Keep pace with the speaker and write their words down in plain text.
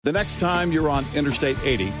The next time you're on Interstate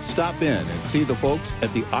 80, stop in and see the folks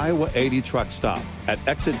at the Iowa 80 truck stop at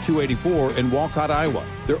exit 284 in Walcott, Iowa.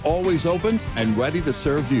 They're always open and ready to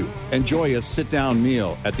serve you. Enjoy a sit-down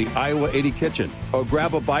meal at the Iowa 80 kitchen or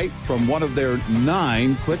grab a bite from one of their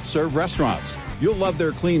 9 quick-serve restaurants. You'll love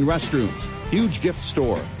their clean restrooms, huge gift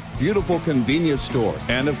store, beautiful convenience store,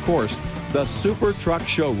 and, of course, the Super Truck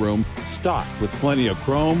Showroom stocked with plenty of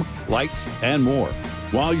chrome, lights, and more.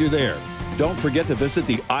 While you're there, don't forget to visit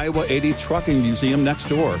the Iowa 80 Trucking Museum next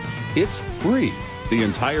door. It's free. The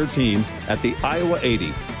entire team at the Iowa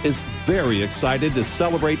 80 is very excited to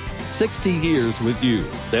celebrate 60 years with you.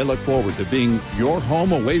 They look forward to being your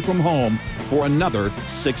home away from home for another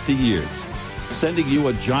 60 years. Sending you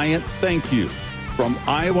a giant thank you from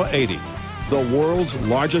Iowa 80, the world's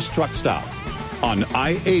largest truck stop on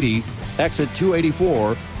I-80, exit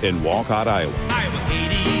 284 in Walcott, Iowa. Iowa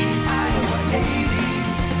 80.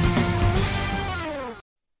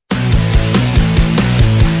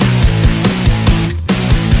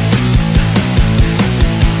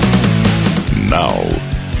 Now,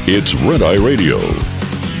 it's Red Eye Radio.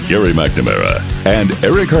 Gary McNamara and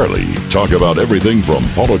Eric Harley talk about everything from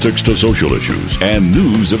politics to social issues and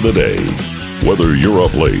news of the day. Whether you're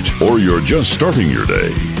up late or you're just starting your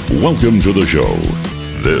day, welcome to the show.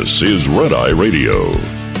 This is Red Eye Radio.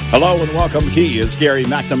 Hello and welcome. He is Gary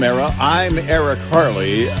McNamara. I'm Eric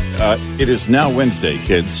Harley. It is now Wednesday,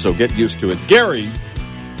 kids, so get used to it. Gary,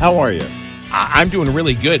 how are you? I'm doing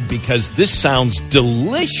really good because this sounds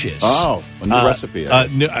delicious. Oh, a new recipe.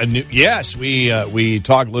 Yes, we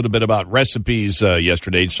talked a little bit about recipes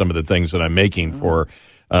yesterday, some of the things that I'm making for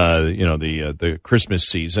the Christmas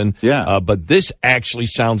season. Yeah. But this actually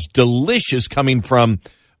sounds delicious coming from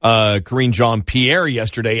Karine Jean-Pierre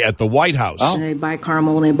yesterday at the White House. Oh. In a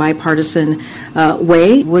bicameral, in a bipartisan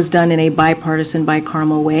way, was done in a bipartisan,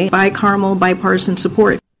 bicameral way. Bicameral, bipartisan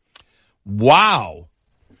support. Wow.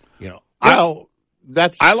 Well,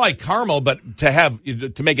 I like caramel, but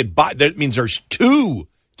to make it that means there's 2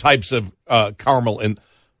 types of caramel in.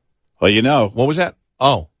 Well, what was that?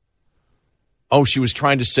 Oh, she was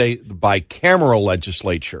trying to say the bicameral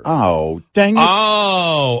legislature. Oh, dang it!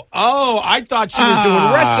 Oh, I thought she was doing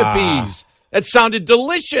recipes. That sounded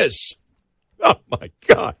delicious. Oh my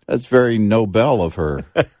God, that's very Nobel of her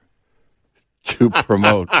to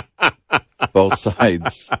promote both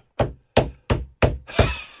sides.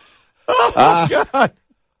 God.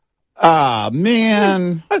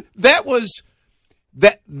 Man. That was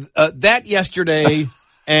that yesterday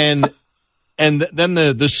and then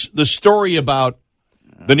the story about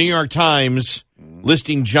the New York Times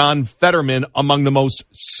listing John Fetterman among the most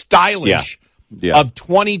stylish of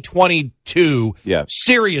 2022. Yeah.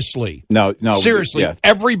 Seriously. No. Seriously. Yeah.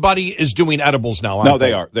 Everybody is doing edibles now. No,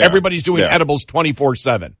 they are. Everybody's doing edibles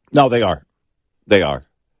 24/7. No, they are. They are.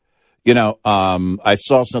 I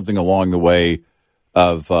saw something along the way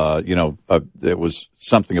of, it was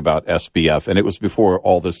something about SBF, and it was before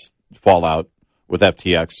all this fallout with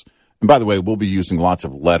FTX. And by the way, we'll be using lots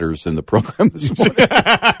of letters in the program this morning.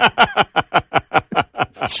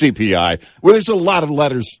 CPI. Well, there's a lot of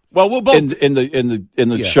letters. Well, we'll both in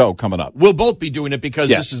the show coming up. We'll both be doing it because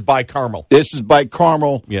this is bicameral. This is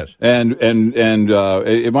bicameral. Yes, and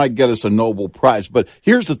it might get us a Nobel Prize. But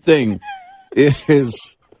here's the thing: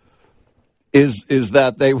 is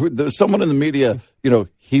that there's someone in the media,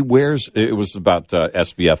 he wears, it was about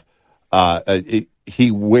SBF,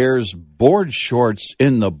 he wears board shorts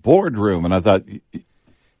in the boardroom. And I thought,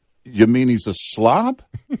 you mean he's a slob?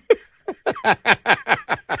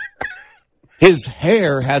 His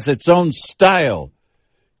hair has its own style.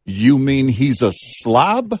 You mean he's a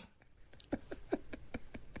slob?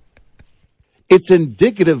 It's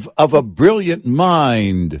indicative of a brilliant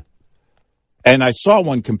mind. And I saw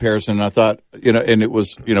one comparison, and I thought, and it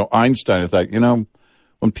was, Einstein. I thought,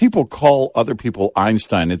 when people call other people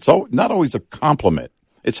Einstein, it's not always a compliment.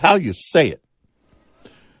 It's how you say it.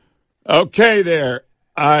 Okay there,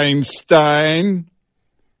 Einstein.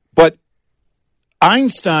 But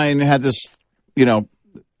Einstein had this,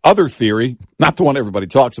 other theory, not the one everybody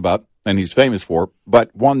talks about, and he's famous for,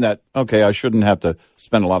 but one that, I shouldn't have to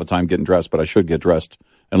spend a lot of time getting dressed, but I should get dressed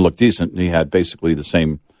and look decent. And he had basically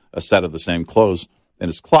a set of the same clothes in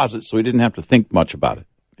his closet, so he didn't have to think much about it.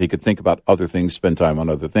 He could think about other things, spend time on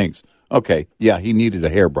other things. Okay, yeah, he needed a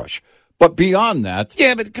hairbrush. But beyond that...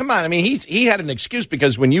 Yeah, but come on. I mean, he had an excuse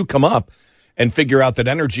because when you come up and figure out that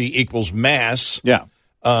energy equals mass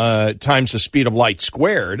times the speed of light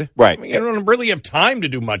squared, right. I mean, you don't really have time to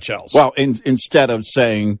do much else. Well, instead of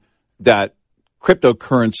saying that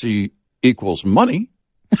cryptocurrency equals money...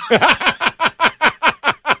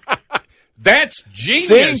 That's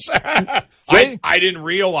genius. See? I didn't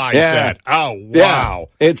realize that. Oh, wow.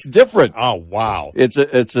 Yeah. It's different. Oh, wow. It's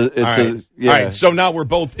All right. So now we're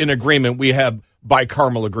both in agreement. We have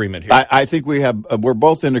bicameral agreement here. I think we're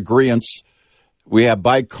both in agreement. We have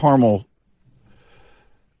bicameral.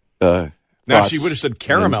 Now, if she would have said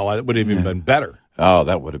caramel, it would have even been better. Oh,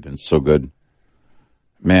 that would have been so good.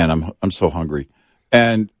 Man, I'm so hungry.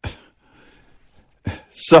 And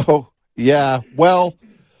so, yeah, well,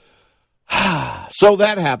 so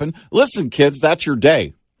that happened. Listen, kids, that's your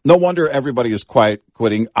day. No wonder everybody is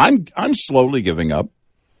quitting. I'm slowly giving up.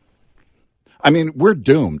 I mean, we're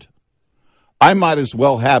doomed. I might as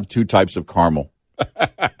well have 2 types of caramel.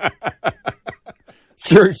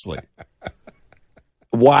 Seriously.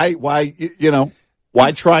 Why,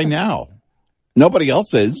 why try now? Nobody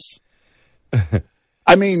else is.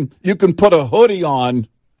 I mean, you can put a hoodie on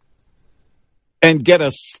and get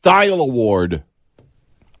a style award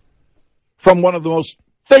from one of the most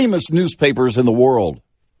famous newspapers in the world.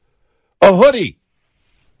 A hoodie.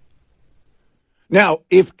 Now,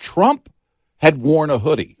 if Trump had worn a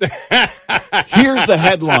hoodie, here's the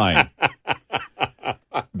headline.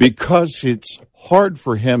 Because it's hard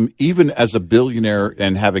for him, even as a billionaire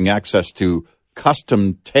and having access to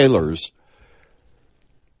custom tailors,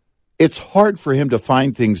 it's hard for him to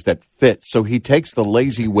find things that fit. So he takes the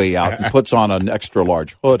lazy way out and puts on an extra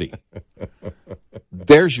large hoodie.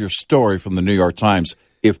 There's your story from the New York Times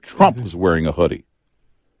if Trump was wearing a hoodie.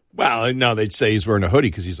 Well, no, they'd say he's wearing a hoodie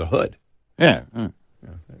because he's a hood. Yeah.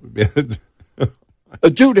 A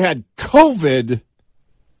dude had COVID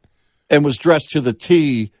and was dressed to the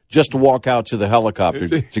T just to walk out to the helicopter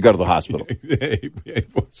to go to the hospital.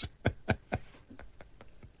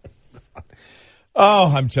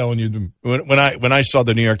 Oh, I'm telling you, when I saw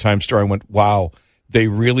the New York Times story, I went, wow, they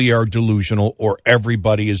really are delusional, or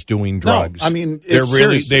everybody is doing drugs. No, I mean,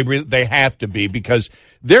 they have to be, because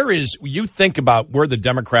you think about where the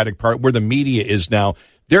Democratic Party, where the media is now,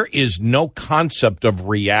 there is no concept of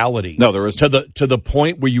reality. No, there is. To the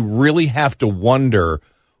point where you really have to wonder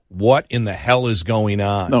what in the hell is going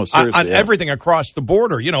on. No, seriously, on everything across the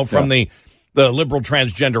border, from the liberal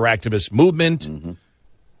transgender activist movement,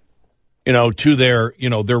 to their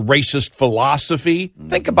racist philosophy. Mm-hmm.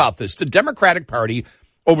 Think about this. The Democratic Party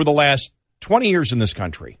over the last 20 years in this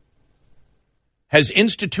country has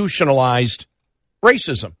institutionalized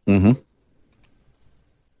racism. Mm-hmm.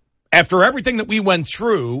 After everything that we went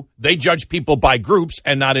through, they judge people by groups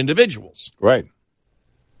and not individuals. Right.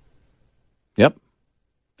 Yep.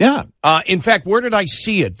 Yeah. In fact, where did I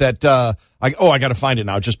see it? That I got to find it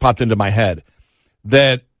now. It just popped into my head.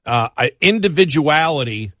 That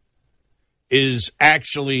individuality is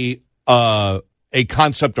actually a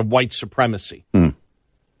concept of white supremacy. Mm.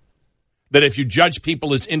 That if you judge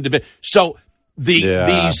people as individuals, so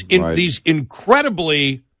these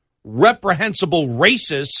incredibly reprehensible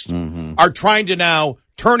racists are trying to now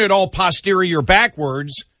turn it all posterior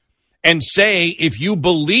backwards and say, if you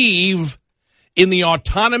believe in the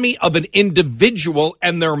autonomy of an individual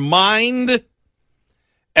and their mind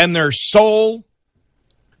and their soul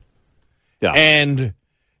and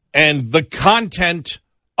the content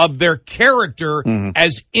of their character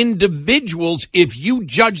as individuals, if you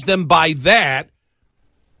judge them by that,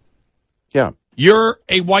 you're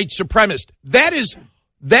a white supremacist. That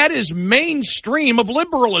is mainstream of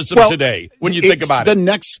liberalism today, when you think about it. The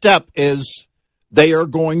next step is they are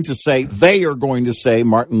going to say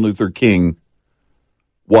Martin Luther King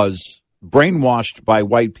was brainwashed by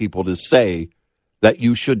white people to say that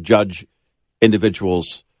you should judge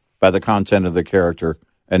individuals by the content of their character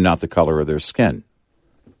and not the color of their skin.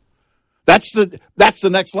 That's the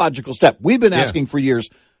next logical step. We've been asking for years,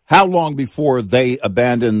 how long before they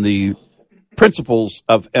abandon the principles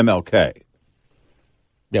of MLK?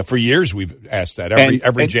 Yeah, for years we've asked that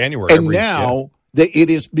every January. And now it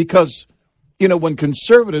is because, when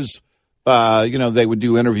conservatives, they would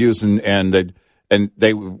do interviews and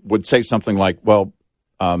they would say something like, well,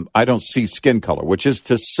 I don't see skin color, which is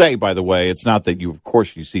to say, by the way, it's not that of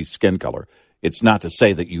course you see skin color. It's not to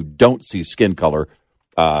say that you don't see skin color.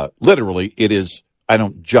 Literally, it is, I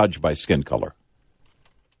don't judge by skin color.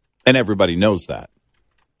 And everybody knows that.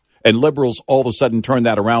 And liberals all of a sudden turn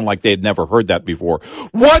that around like they had never heard that before.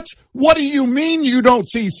 What? What do you mean you don't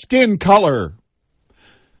see skin color?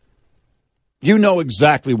 You know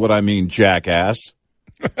exactly what I mean, jackass.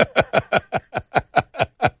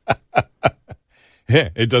 Yeah,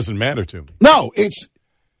 it doesn't matter to me. No,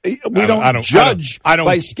 we don't judge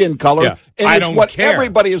by skin color. Yeah, and I it's don't what care.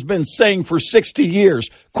 Everybody has been saying for 60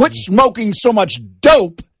 years. Quit smoking so much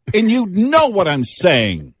dope, and you know what I'm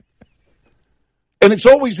saying. And it's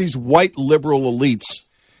always these white liberal elites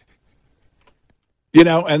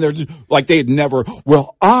And they're like they'd never,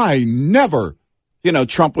 well, I never,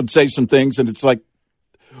 Trump would say some things and it's like,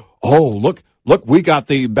 oh, look, we got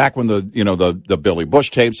back when the Billy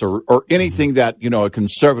Bush tapes or anything that, a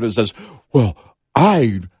conservative says, well,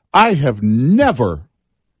 I have never.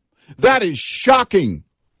 That is shocking.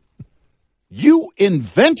 You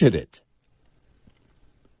invented it.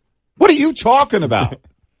 What are you talking about?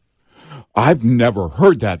 I've never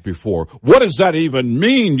heard that before. What does that even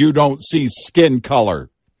mean, you don't see skin color?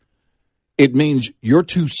 It means you're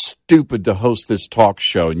too stupid to host this talk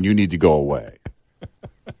show and you need to go away.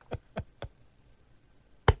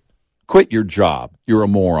 Quit your job. You're a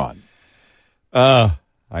moron. I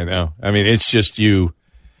know. I mean, it's just you.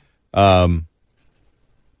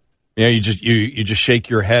 You just shake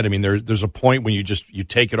your head. I mean, there's a point when you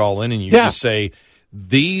take it all in and you just say,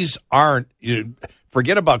 these aren't.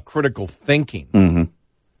 Forget about critical thinking.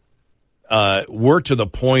 Mm-hmm. We're to the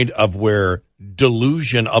point of where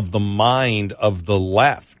delusion of the mind of the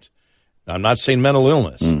left. Now, I'm not saying mental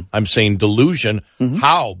illness. I'm saying delusion. Mm-hmm.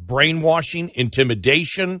 How? Brainwashing,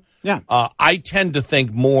 intimidation. Yeah. I tend to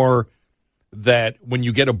think more that when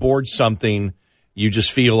you get aboard something, you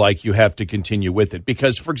just feel like you have to continue with it.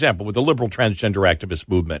 Because, for example, with the liberal transgender activist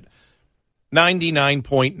movement,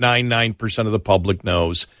 99.99% of the public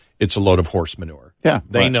knows it's a load of horse manure. Yeah,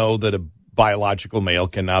 they know that a biological male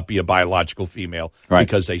cannot be a biological female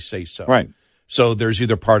because they say so. Right. So there's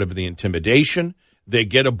either part of the intimidation, they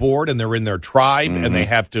get aboard and they're in their tribe and they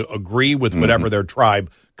have to agree with whatever their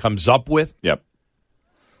tribe comes up with. Yep.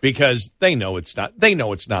 Because they know it's not. They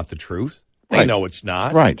know it's not the truth. They know it's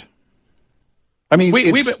not. Right. I mean,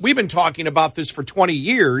 we've been talking about this for 20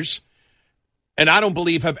 years, and I don't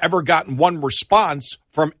believe have ever gotten one response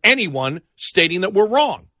from anyone stating that we're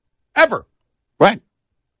wrong, ever. Right.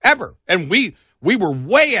 Ever. And we were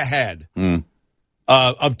way ahead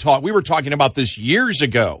of talk. We were talking about this years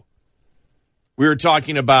ago. We were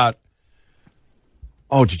talking about.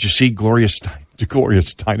 Oh, did you see Gloria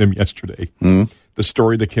Steinem yesterday? The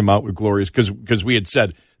story that came out with Gloria, because we had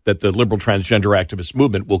said that the liberal transgender activist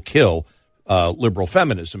movement will kill liberal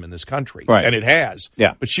feminism in this country, and it has.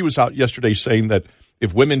 Yeah. But she was out yesterday saying that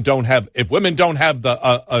if women don't have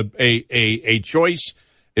the a choice,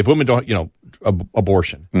 if women don't,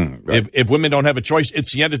 abortion, if women don't have a choice,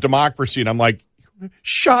 it's the end of democracy. And I'm like,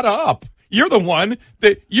 shut up. You're the one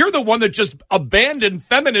that just abandoned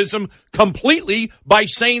feminism completely by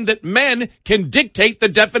saying that men can dictate the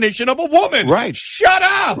definition of a woman. Right. Shut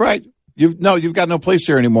up. Right. You've got no place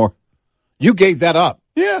here anymore. You gave that up.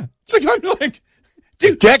 Yeah. It's like, I'm like,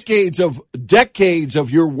 dude. Decades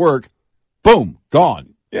of your work, boom,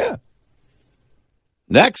 gone. Yeah.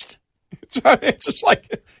 Next. It's just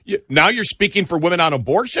like, now you're speaking for women on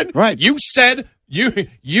abortion? Right. You said you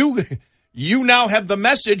now have the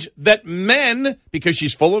message that men, because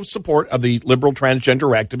she's full of support of the liberal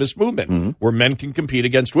transgender activist movement, where men can compete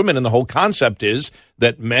against women. And the whole concept is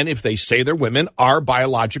that men, if they say they're women, are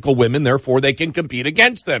biological women, therefore they can compete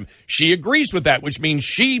against them. She agrees with that, which means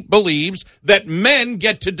she believes that men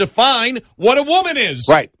get to define what a woman is.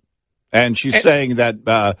 Right. And she's saying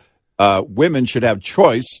that women should have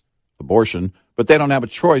choice, abortion, but they don't have a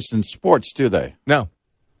choice in sports, do they? No.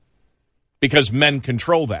 Because men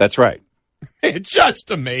control that. That's right. It's just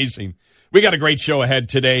amazing. We got a great show ahead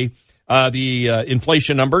today. The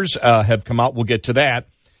inflation numbers have come out. We'll get to that.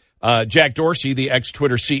 Jack Dorsey, the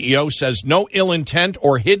ex-Twitter CEO, says no ill intent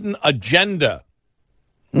or hidden agenda.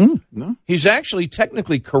 No. He's actually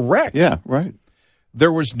technically correct. Yeah, right.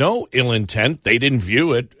 There was no ill intent. They didn't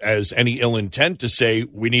view it as any ill intent to say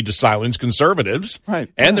we need to silence conservatives. Right.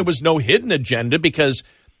 And there was no hidden agenda because,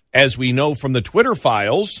 as we know from the Twitter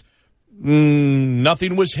files,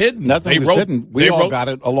 nothing was hidden. Nothing was hidden. We all got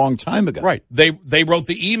it a long time ago. Right. They wrote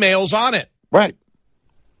the emails on it. Right.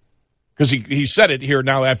 Because he said it here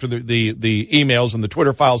now after the emails and the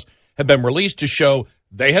Twitter files have been released to show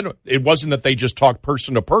it wasn't that they just talked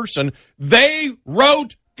person to person. They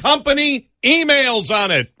wrote company emails on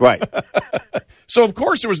it. Right. So, of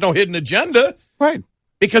course, there was no hidden agenda. Right.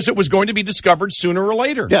 Because it was going to be discovered sooner or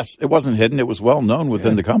later. Yes, it wasn't hidden. It was well known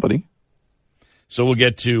within the company. So we'll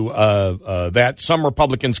get to that. Some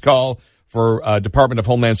Republicans call for Department of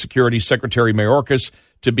Homeland Security Secretary Mayorkas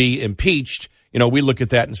to be impeached. We look at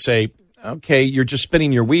that and say, okay, you're just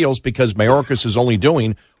spinning your wheels because Mayorkas is only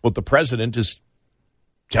doing what the president is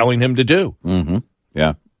telling him to do. Mm-hmm.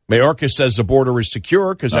 Yeah. Mayorkas says the border is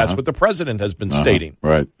secure because that's what the president has been stating.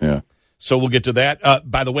 Right, yeah. So we'll get to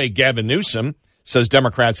that. By the way, Gavin Newsom says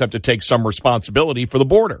Democrats have to take some responsibility for the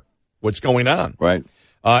border. What's going on? Right.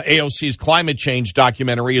 AOC's climate change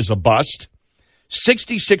documentary is a bust.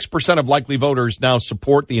 66% of likely voters now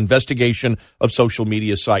support the investigation of social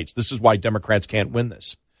media sites. This is why Democrats can't win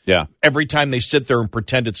this. Yeah. Every time they sit there and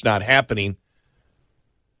pretend it's not happening,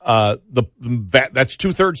 that's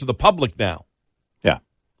 2/3 of the public now. Yeah.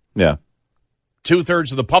 Yeah.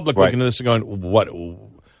 2/3 of the public looking at this and going,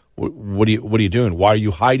 What are you doing? Why are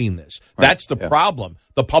you hiding this? Right. That's the problem.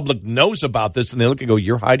 The public knows about this, and they look and go,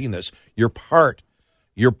 "You're hiding this. You're part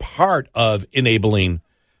of enabling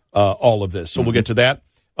all of this." So we'll get to that.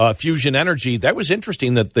 Fusion Energy. That was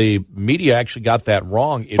interesting that the media actually got that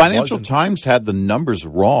wrong. Financial Times had the numbers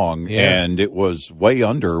wrong, and it was way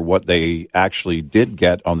under what they actually did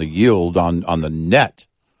get on the yield on the net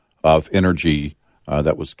of energy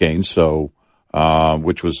that was gained. So,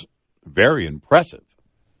 which was very impressive.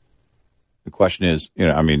 The question is,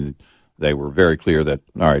 they were very clear that,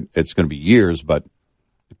 all right, it's going to be years, but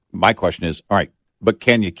my question is, all right, but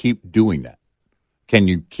can you keep doing that? Can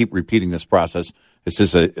you keep repeating this process? Is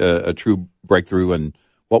this a true breakthrough, and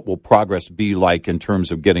what will progress be like in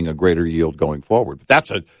terms of getting a greater yield going forward? That's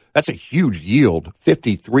a huge yield,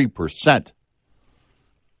 53%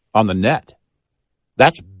 on the net.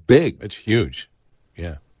 That's big. It's huge.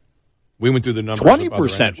 Yeah. We went through the numbers.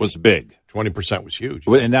 20% was big. 20% was huge.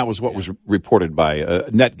 And that was what was reported by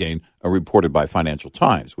net gain, reported by Financial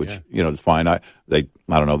Times, which, is fine. I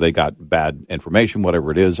don't know. They got bad information,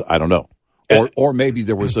 whatever it is. I don't know. Or maybe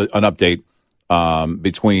there was an update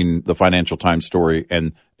between the Financial Times story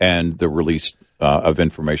and the release of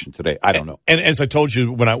information today. I don't know. And as I told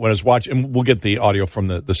you when I was watching, and we'll get the audio from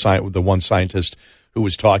the one scientist who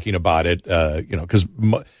was talking about it, because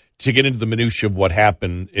to get into the minutia of what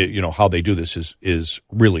happened, how they do this is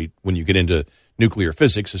really, when you get into nuclear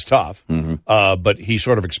physics, is tough. Mm-hmm. But he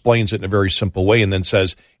sort of explains it in a very simple way and then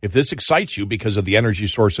says, if this excites you because of the energy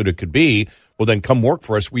source that it could be, well, then come work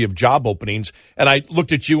for us. We have job openings. And I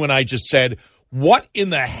looked at you and I just said, what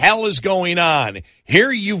in the hell is going on?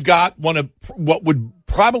 Here you've got one of what would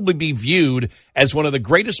probably be viewed as one of the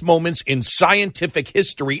greatest moments in scientific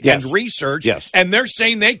history and research. Yes. And they're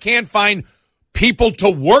saying they can't find people to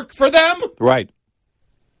work for them? Right.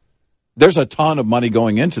 There's a ton of money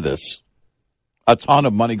going into this. A ton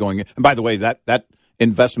of money going in. And by the way, that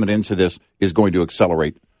investment into this is going to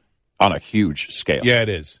accelerate on a huge scale. Yeah, it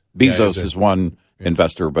is. Bezos is one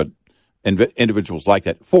investor, but individuals like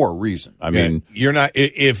that for a reason. I mean, you're not,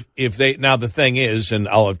 if they, now the thing is, and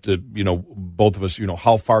I'll have to, both of us,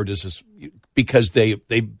 how far does this, because they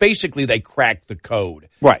basically crack the code.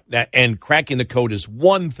 Right. And cracking the code is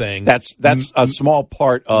one thing. That's a small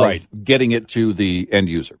part of getting it to the end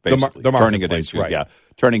user, basically. The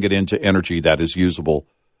turning it into energy that is usable.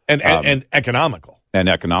 And economical. And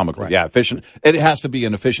economical, efficient. It has to be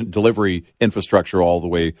an efficient delivery infrastructure all the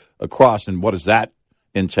way across. And what does that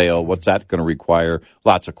entail? What's that going to require?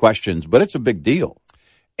 Lots of questions, but it's a big deal.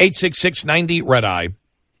 866-90-RED-EYE.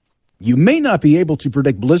 You may not be able to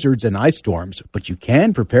predict blizzards and ice storms, but you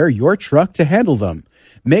can prepare your truck to handle them.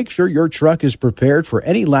 Make sure your truck is prepared for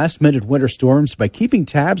any last-minute winter storms by keeping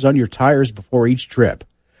tabs on your tires before each trip.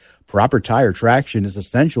 Proper tire traction is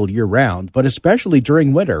essential year-round, but especially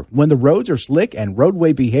during winter when the roads are slick and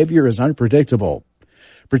roadway behavior is unpredictable.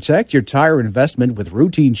 Protect your tire investment with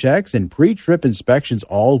routine checks and pre-trip inspections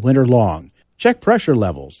all winter long. Check pressure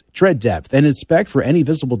levels, tread depth, and inspect for any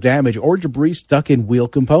visible damage or debris stuck in wheel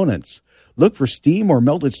components. Look for steam or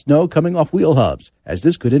melted snow coming off wheel hubs, as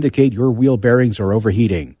this could indicate your wheel bearings are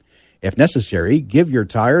overheating. If necessary, give your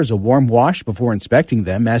tires a warm wash before inspecting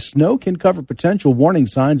them, as snow can cover potential warning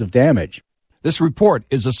signs of damage. This report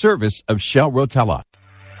is a service of Shell Rotella.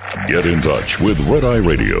 Get in touch with Red Eye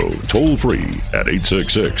Radio, toll free at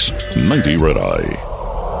 866-90-RED-EYE.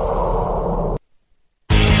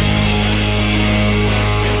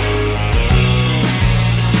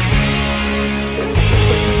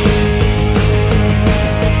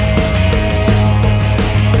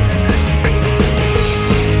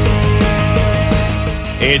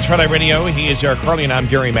 It's Red Eye Radio. He is Eric Carly, and I'm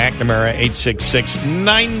Gary McNamara,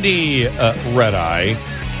 866-90-RED-EYE.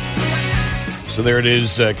 So there it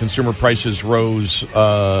is. Consumer prices rose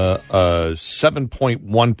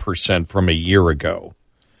 7.1% from a year ago.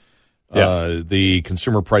 The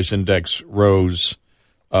consumer price index rose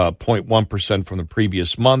 0.1% from the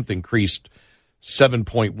previous month, increased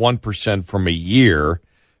 7.1% from a year.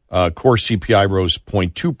 Core CPI rose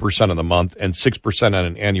 0.2% of the month and 6% on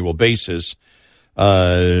an annual basis.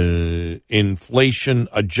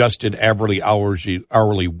 Inflation-adjusted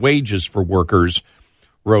hourly wages for workers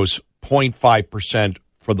rose 0.5%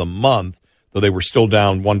 for the month, though they were still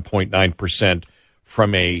down 1.9%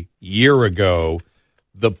 from a year ago.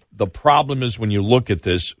 The problem is when you look at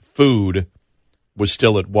this, food was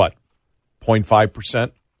still at what?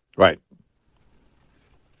 0.5%. Right.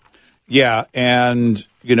 Yeah, and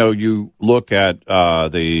you look at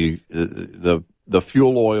the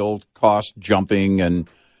fuel oil cost jumping, and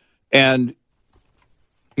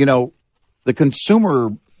the consumer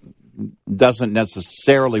doesn't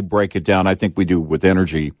necessarily break it down. I think we do with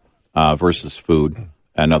energy versus food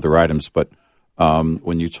and other items, but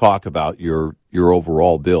when you talk about your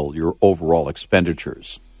overall bill, your overall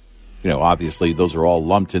expenditures, obviously those are all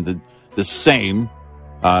lumped into the same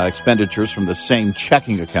expenditures from the same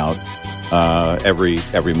checking account every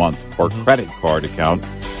month, or credit card account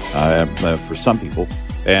for some people,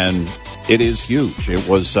 and it is huge. It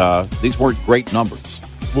was these weren't great numbers.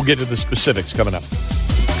 We'll get to the specifics coming up.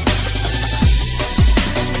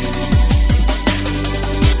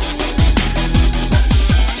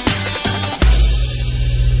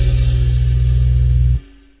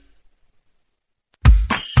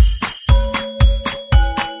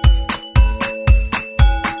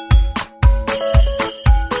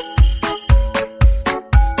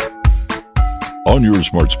 On your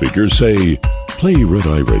smart speaker, say, play Red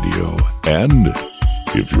Eye Radio. And,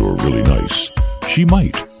 if you're really nice, she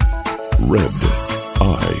might. Red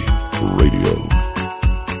Eye Radio.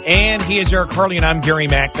 And he is Eric Harley, and I'm Gary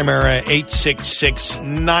McNamara,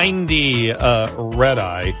 866-90 Red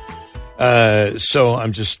Eye. So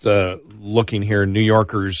I'm just looking here. New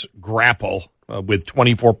Yorkers grapple with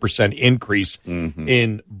 24% increase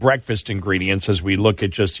in breakfast ingredients as we look at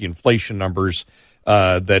just the inflation numbers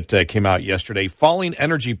that came out yesterday. Falling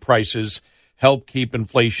energy prices help keep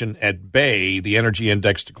inflation at bay. The energy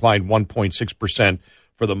index declined 1.6%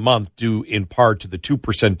 for the month, due in part to the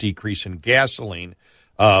 2% decrease in gasoline.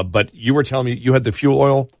 But you were telling me you had the fuel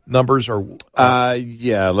oil numbers, or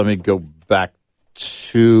yeah. Let me go back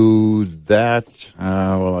to that.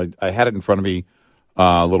 Well, I had it in front of me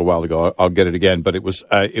a little while ago. I'll get it again, but it was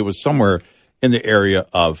somewhere in the area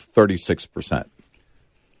of 36%.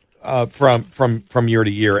 From year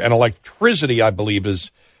to year. And electricity, I believe,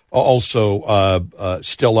 is also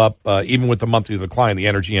still up. Even with the monthly decline, the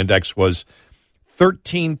energy index was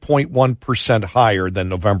 13.1% higher than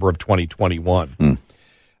November of 2021.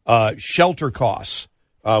 Shelter costs,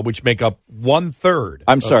 which make up 1/3.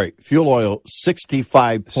 I'm sorry, fuel oil,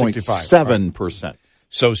 65.7%.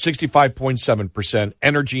 So 65.7%.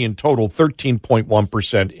 Energy in total,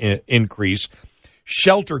 13.1% increase.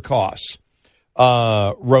 Shelter costs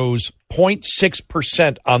rose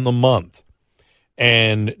 0.6% on the month,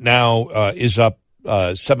 and now is up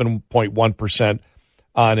 7.1%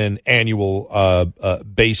 on an annual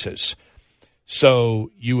basis.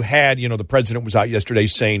 So you had, the president was out yesterday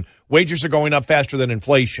saying wages are going up faster than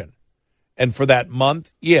inflation. And for that month,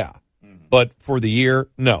 yeah. But for the year,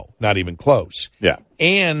 no, not even close. Yeah.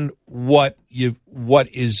 And what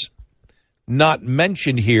is not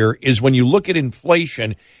mentioned here is when you look at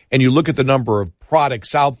inflation and you look at the number of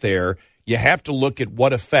products out there, you have to look at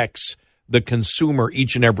what affects the consumer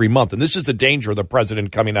each and every month. And this is the danger of the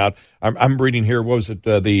president coming out. I'm reading here, what was it,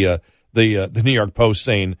 the New York Post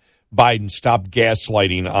saying Biden stopped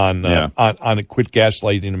gaslighting on quit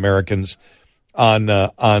gaslighting Americans on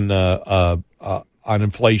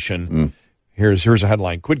inflation. Here's a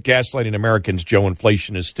headline: quit gaslighting Americans, Joe.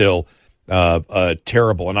 Inflation is still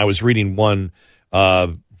terrible. And I was reading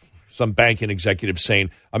some banking executive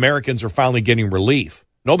saying Americans are finally getting relief.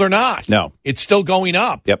 No, they're not. No, it's still going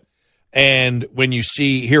up. Yep. And when you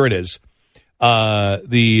see, here it is,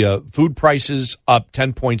 the food prices up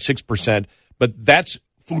 10.6%, but that's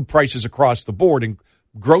food prices across the board, and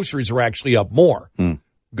groceries are actually up more.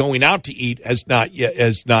 Going out to eat has not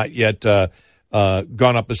yet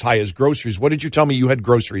gone up as high as groceries. What did you tell me you had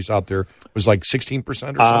groceries out there? It was like 16% or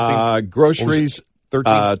something? Groceries,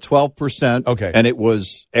 12%. Okay. And it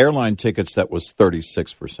was airline tickets that was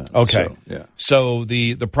 36%. Okay. So, yeah. So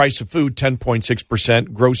the price of food,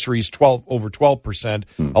 10.6%. Groceries, over 12%.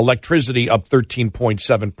 Electricity up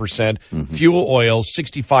 13.7%. Fuel oil,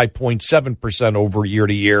 65.7% over year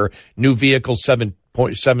to year. New vehicles,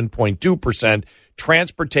 7.2%.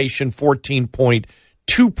 Transportation,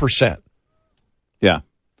 14.2%. Yeah.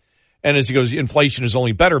 And as he goes, inflation is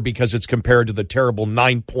only better because it's compared to the terrible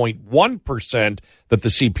 9.1% that the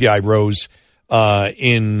CPI rose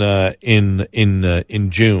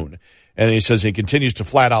in June. And he says he continues to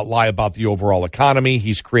flat out lie about the overall economy.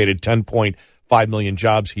 He's created 10.5 million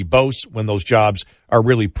jobs. He boasts when those jobs are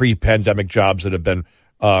really pre-pandemic jobs that have been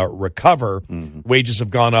recover. Wages have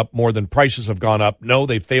gone up more than prices have gone up. No,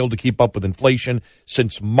 they failed to keep up with inflation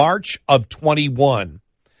since March of 21.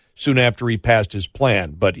 Soon after he passed his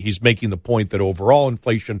plan. But he's making the point that overall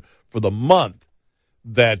inflation for the month,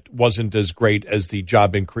 that wasn't as great as the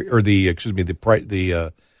job increase, or the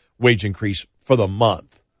wage increase for the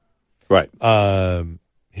month. Right.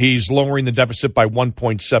 He's lowering the deficit by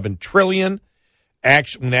 $1.7 trillion.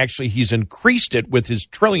 Actually, he's increased it with his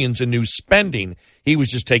trillions in new spending. He was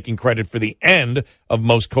just taking credit for the end of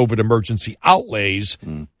most COVID emergency outlays.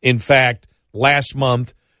 In fact, last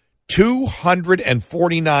month,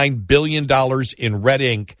 $249 billion in red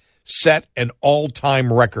ink set an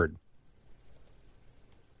all-time record.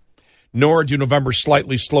 Nor do November's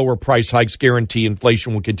slightly slower price hikes guarantee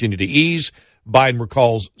inflation will continue to ease. Biden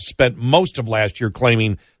recalls spent most of last year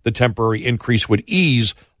claiming the temporary increase would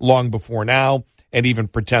ease long before now, and even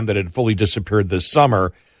pretend that it had fully disappeared this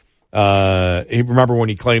summer. Remember when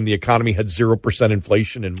he claimed the economy had 0%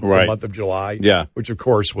 inflation in the month of July? Yeah. Which, of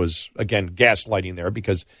course, was, again, gaslighting there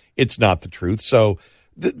because it's not the truth. So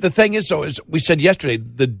the thing is, though, as we said yesterday,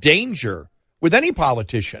 the danger with any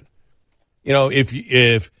politician,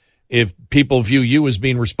 if people view you as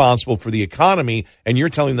being responsible for the economy and you're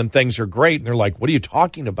telling them things are great, and they're like, what are you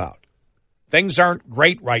talking about? Things aren't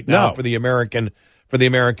great right now for the American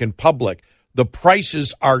public. The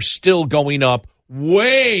prices are still going up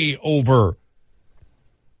way over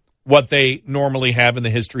what they normally have in the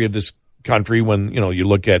history of this country. When, you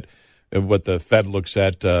look at what the Fed looks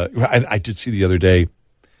at. I did see the other day,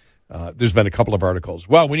 there's been a couple of articles.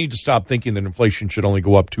 Well, we need to stop thinking that inflation should only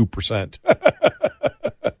go up 2%.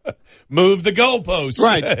 Move the goalposts.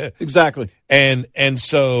 Right, exactly. And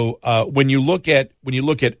so when you look at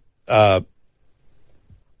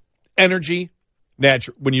energy,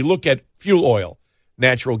 when you look at fuel oil,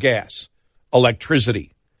 natural gas,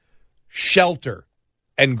 electricity, shelter,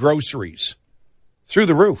 and groceries, through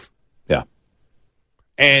the roof. Yeah.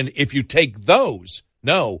 And if you take those,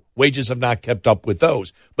 no, wages have not kept up with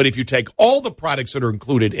those. But if you take all the products that are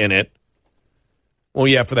included in it, well,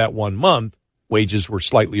 yeah, for that 1 month, wages were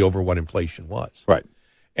slightly over what inflation was. Right.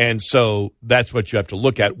 And so that's what you have to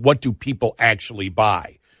look at. What do people actually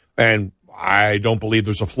buy? And I don't believe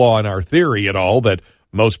there's a flaw in our theory at all that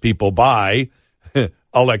most people buy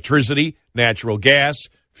electricity, natural gas,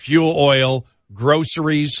 fuel oil,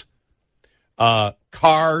 groceries,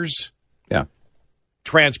 cars,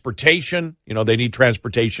 transportation. They need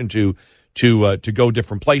transportation to go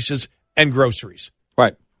different places, and groceries.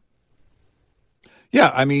 Right.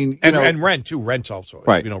 Yeah, I mean, and rent too. Rent's also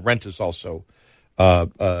right. Rent is also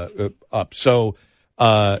up. So,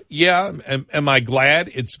 am I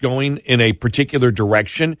glad it's going in a particular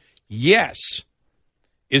direction? Yes.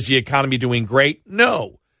 Is the economy doing great?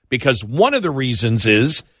 No, because one of the reasons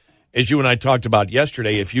is, as you and I talked about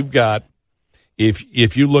yesterday, if you look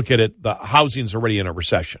at it, the housing's already in a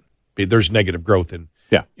recession. There's negative growth in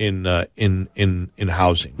housing,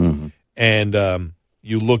 mm-hmm. and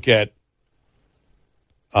you look at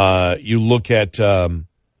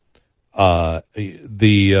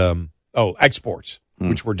exports,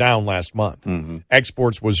 which were down last month. Mm-hmm.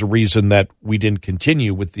 Exports was the reason that we didn't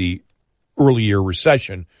continue with the earlier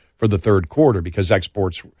recession for the third quarter, because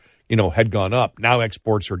exports, had gone up. Now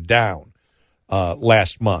exports are down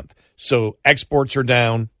last month. So exports are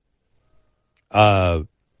down.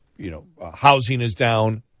 Housing is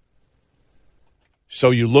down. So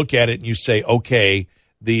you look at it and you say, okay,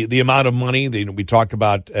 the amount of money we talk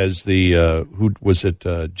about as Jamie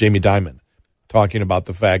Dimon talking about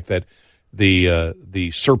the fact that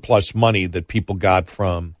the surplus money that people got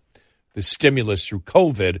from the stimulus through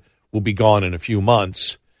COVID will be gone in a few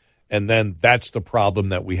months. And then that's the problem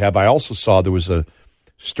that we have. I also saw there was a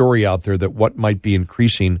story out there that what might be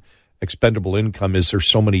increasing expendable income is there's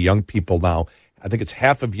so many young people now. I think it's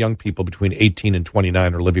half of young people between 18 and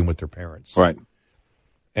 29 are living with their parents. Right.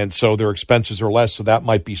 And so their expenses are less, so that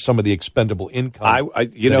might be some of the expendable income.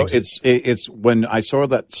 It's when I saw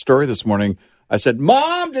that story this morning, I said,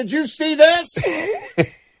 "Mom, did you see this?"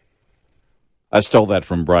 I stole that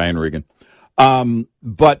from Brian Regan.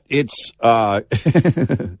 But it's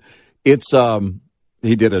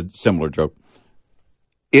he did a similar joke.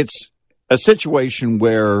 It's a situation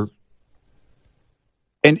where,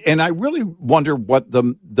 and I really wonder what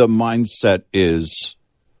the mindset is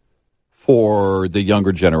for the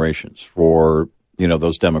younger generations, for,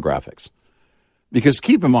 those demographics. Because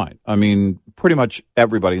keep in mind, I mean, pretty much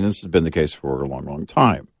everybody, and this has been the case for a long, long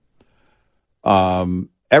time,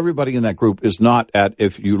 everybody in that group is not at,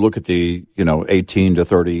 if you look at the, 18 to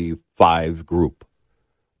 35 group,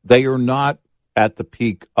 they are not at the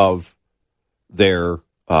peak of their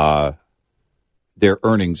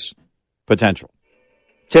earnings potential,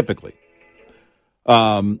 typically.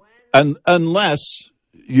 Unless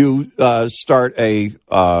you start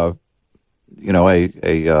some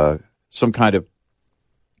kind of,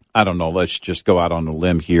 let's just go out on a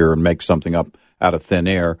limb here and make something up out of thin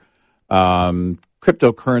air.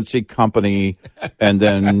 cryptocurrency company and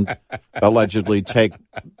then allegedly take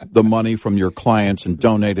the money from your clients and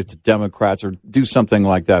donate it to Democrats or do something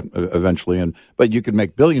like that eventually. But you can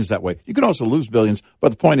make billions that way. You can also lose billions. But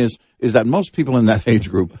the point is that most people in that age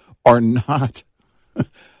group are not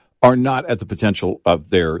at the potential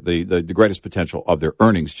of the greatest potential of their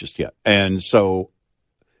earnings just yet. And so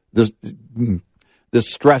the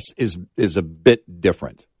stress is a bit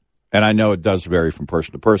different. And I know it does vary from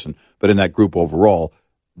person to person, but in that group overall,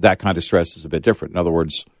 that kind of stress is a bit different. In other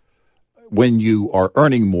words, when you are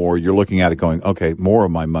earning more, you're looking at it going, okay, more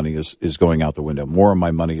of my money is going out the window. More of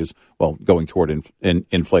my money is, going toward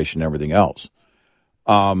inflation and everything else.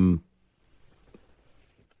 You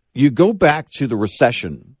go back to the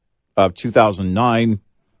recession of 2009,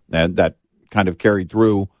 and that kind of carried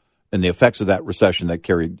through, and the effects of that recession that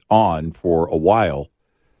carried on for a while.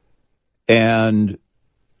 And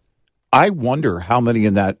I wonder how many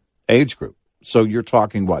in that age group. So you're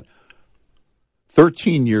talking,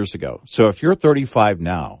 13 years ago. So if you're 35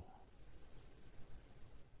 now,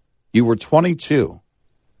 you were 22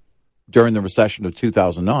 during the recession of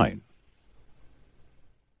 2009.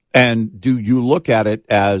 And do you look at it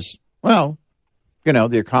as, the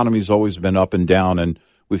economy's always been up and down, and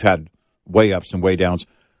we've had way ups and way downs.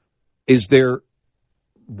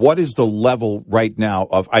 What is the level right now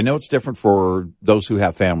of, I know it's different for those who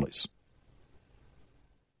have families,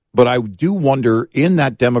 but I do wonder in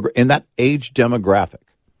that age demographic,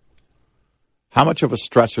 how much of a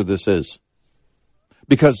stressor this is.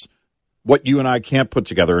 Because what you and I can't put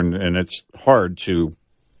together, and it's hard to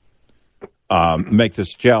make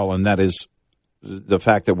this gel, and that is the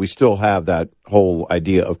fact that we still have that whole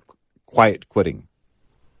idea of quiet quitting.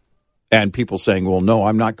 And people saying, well, no,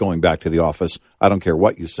 I'm not going back to the office. I don't care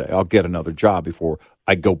what you say. I'll get another job before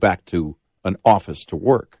I go back to an office to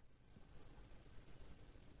work.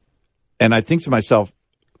 And I think to myself,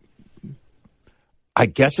 I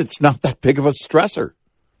guess it's not that big of a stressor.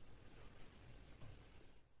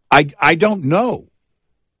 I don't know.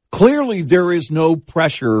 Clearly, there is no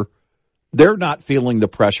pressure. They're not feeling the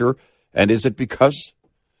pressure. And is it because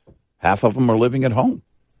half of them are living at home?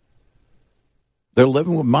 They're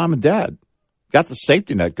living with mom and dad. Got the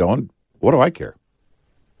safety net going. What do I care?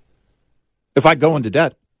 If I go into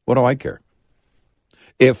debt, what do I care?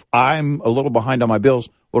 If I'm a little behind on my bills,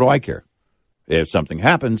 what do I care? If something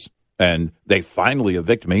happens and they finally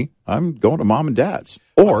evict me, I'm going to mom and dad's.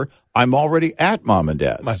 Or I'm already at mom and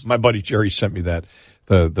dad's. My buddy Jerry sent me that,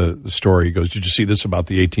 the story. He goes, did you see this about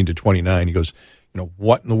the 18 to 29? He goes,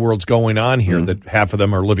 what in the world's going on here that half of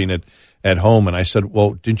them are living at home? And I said,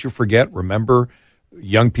 well, didn't you forget? Remember,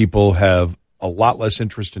 young people have a lot less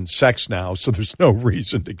interest in sex now, so there's no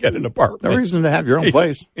reason to get an apartment. No reason to have your own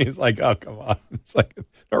place. He's like, oh, come on. It's like,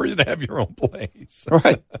 no reason to have your own place.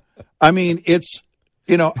 Right. I mean, it's,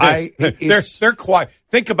 they're quiet.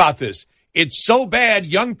 Think about this. It's so bad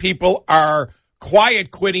young people are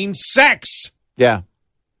quiet quitting sex. Yeah.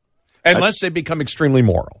 Unless they become extremely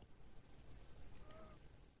moral.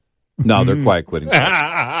 No, they're quiet quitting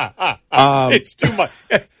sex. It's too much.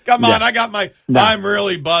 Come on, yeah. I'm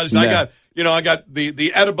really buzzed. No. I got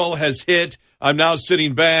the edible has hit. I'm now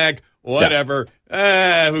sitting back. Whatever.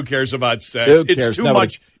 Yeah. Who cares about sex? Who cares? It's too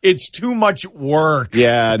much. It's too much work.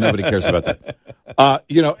 Yeah, nobody cares about that.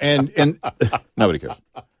 And nobody cares.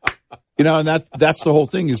 And that's the whole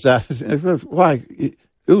thing is that why?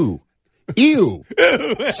 Ew.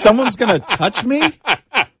 Someone's gonna touch me?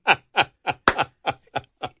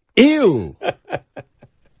 Ew.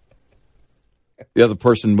 The other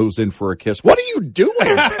person moves in for a kiss. What are you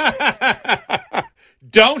doing?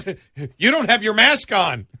 You don't have your mask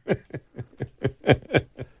on.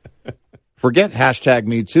 Forget hashtag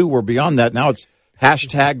me too. We're beyond that. Now it's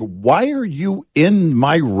hashtag why are you in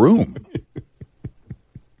my room?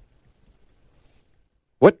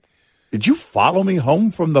 What? Did you follow me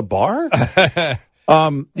home from the bar?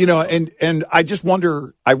 And I just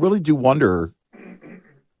wonder, I really do wonder.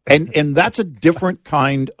 And that's a different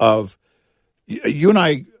kind of, you and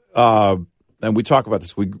I, and we talk about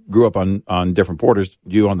this, we grew up on different borders,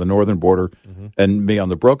 you on the northern border and me on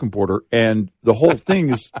the broken border. And the whole thing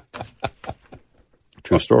is,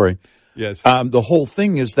 true story. Yes. The whole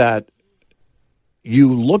thing is that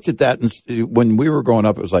you looked at that, and when we were growing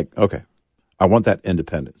up, it was like, okay, I want that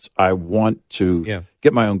independence. I want to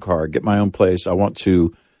get my own car, get my own place. I want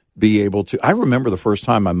to be able to, I remember the first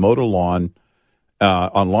time I mowed a lawn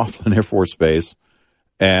on Laughlin Air Force Base,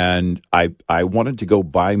 and I wanted to go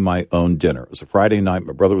buy my own dinner. It was a Friday night.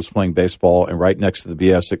 My brother was playing baseball, and right next to the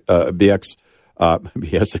BS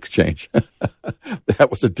Exchange.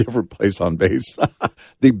 That was a different place on base.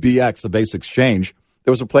 The BX, the Base Exchange.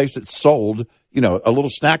 There was a place that sold a little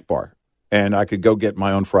snack bar, and I could go get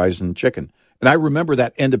my own fries and chicken. And I remember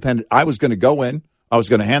that independent. I was going to go in. I was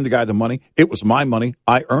going to hand the guy the money. It was my money.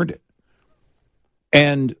 I earned it.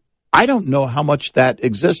 And I don't know how much that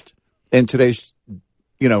exists in today's,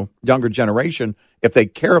 younger generation, if they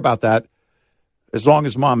care about that, as long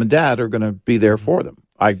as mom and dad are going to be there for them.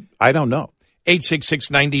 I don't know.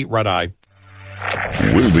 866-90 Red Eye.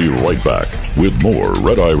 We'll be right back with more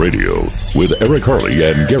Red Eye Radio with Eric Harley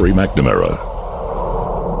and Gary McNamara.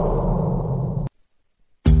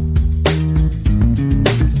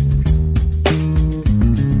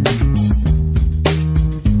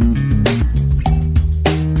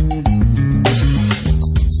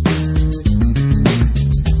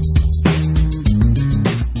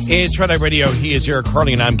 It's Red Eye Radio. He is Eric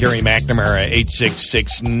Harley, and I'm Gary McNamara,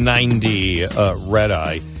 866-90 Red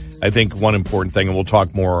Eye. I think one important thing, and we'll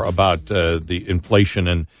talk more about the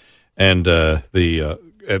inflation and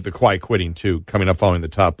the quiet quitting, too, coming up following the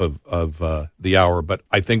top of the hour. But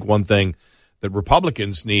I think one thing that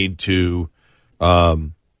Republicans need to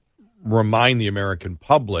remind the American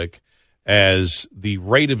public as the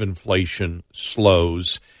rate of inflation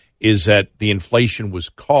slows is that the inflation was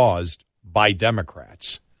caused by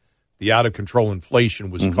Democrats. The out-of-control inflation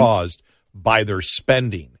was caused by their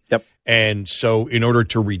spending. Yep. And so in order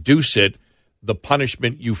to reduce it, the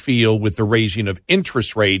punishment you feel with the raising of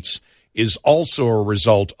interest rates is also a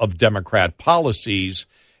result of Democrat policies.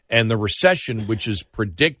 And the recession, which is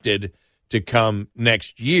predicted to come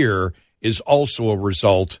next year, is also a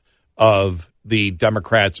result of the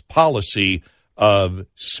Democrats' policy of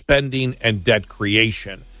spending and debt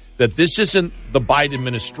creation. That this isn't the Biden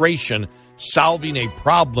administration solving a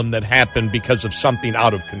problem that happened because of something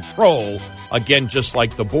out of control. Again, just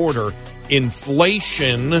like the border,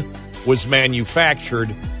 inflation was manufactured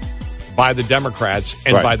by the Democrats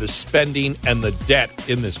and by the spending and the debt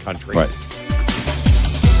in this country. Right.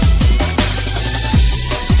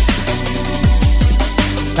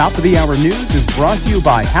 Top of the Hour News is brought to you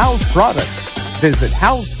by House Products. Visit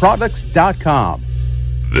houseproducts.com.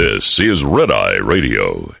 This is Red Eye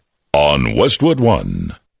Radio on Westwood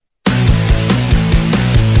One.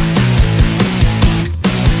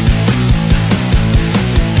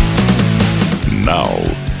 Now,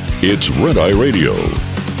 it's Red Eye Radio.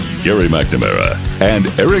 Gary McNamara and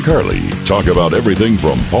Eric Harley talk about everything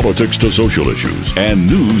from politics to social issues and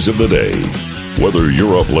news of the day. Whether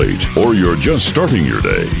you're up late or you're just starting your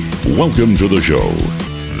day, welcome to the show.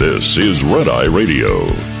 This is Red Eye Radio.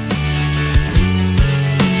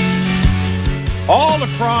 All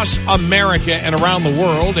across America and around the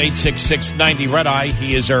world, 866-90 Red Eye.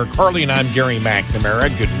 He is Eric Harley, and I'm Gary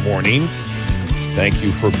McNamara. Good morning. Thank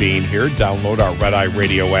you for being here. Download our Red Eye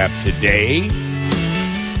Radio app today.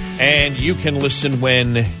 And you can listen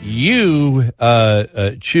when you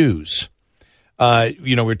choose.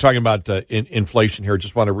 We're talking about inflation here.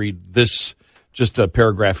 Just want to read this, just a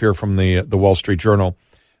paragraph here from the Wall Street Journal.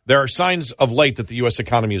 There are signs of late that the U.S.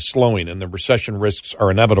 economy is slowing and the recession risks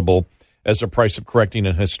are inevitable as the price of correcting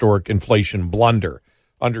an historic inflation blunder.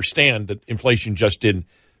 Understand that inflation just didn't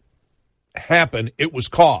happen. It was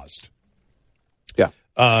caused. Yeah.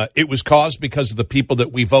 It was caused because of the people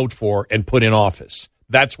that we vote for and put in office.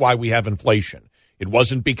 That's why we have inflation. It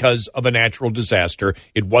wasn't because of a natural disaster.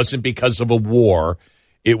 It wasn't because of a war.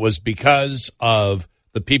 It was because of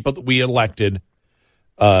the people that we elected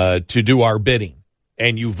to do our bidding.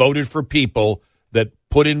 And you voted for people that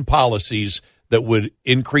put in policies that would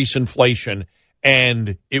increase inflation,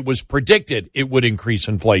 and it was predicted it would increase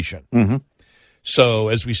inflation. Mm-hmm. So,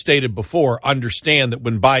 as we stated before, understand that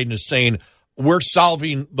when Biden is saying we're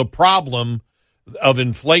solving the problem of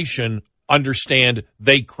inflation, understand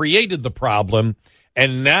they created the problem,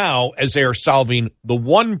 and now as they are solving the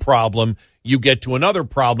one problem, you get to another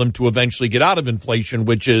problem to eventually get out of inflation,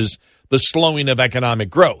 which is the slowing of economic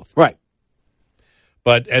growth. Right.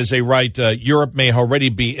 But as they write, Europe may already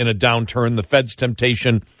be in a downturn. The Fed's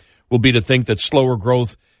temptation will be to think that slower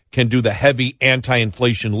growth can do the heavy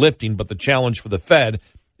anti-inflation lifting, but the challenge for the Fed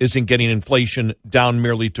isn't getting inflation down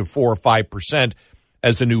merely to 4 or 5%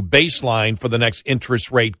 as a new baseline for the next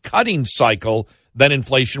interest rate cutting cycle. Then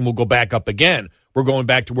inflation will go back up again. We're going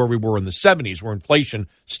back to where we were in the 70s, where inflation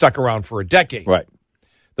stuck around for a decade. Right.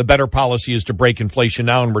 The better policy is to break inflation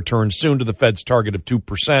now and return soon to the Fed's target of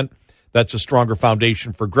 2%. That's a stronger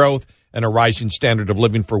foundation for growth and a rising standard of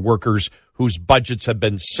living for workers whose budgets have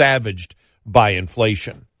been savaged by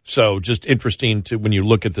inflation. So just interesting to when you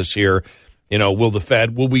look at this here,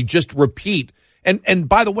 will we just repeat? And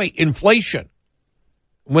by the way, inflation,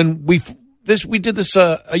 when we did this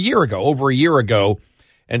over a year ago,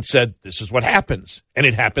 and said this is what happens, and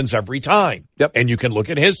it happens every time. Yep. And you can look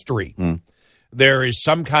at history. there is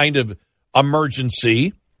some kind of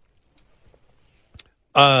emergency,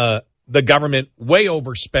 the government way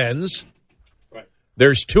overspends. Right.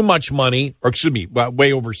 There's too much money, way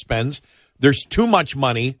overspends. There's too much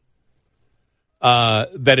money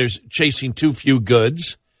that is chasing too few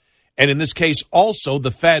goods. And in this case, also,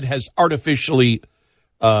 the Fed has artificially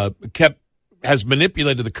has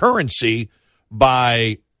manipulated the currency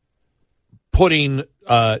by putting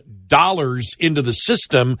dollars into the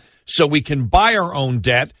system so we can buy our own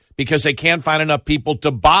debt because they can't find enough people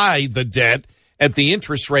to buy the debt at the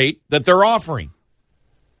interest rate that they're offering.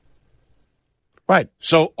 Right.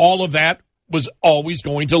 So all of that was always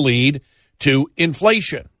going to lead to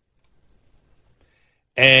inflation.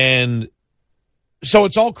 And so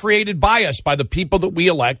it's all created by us, by the people that we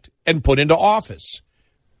elect and put into office.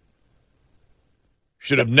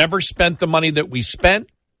 Should have never spent the money that we spent.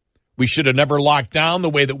 We should have never locked down the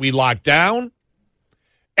way that we locked down.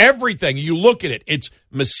 Everything, you look at it, it's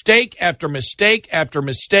mistake after mistake after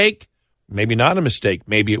mistake. Maybe not a mistake.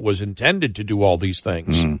 Maybe it was intended to do all these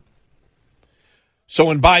things. Mm. So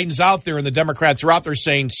when Biden's out there and the Democrats are out there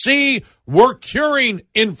saying, see, we're curing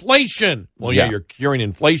inflation. Well, yeah, you're curing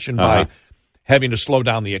inflation by having to slow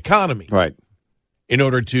down the economy. Right. In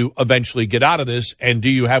order to eventually get out of this. And do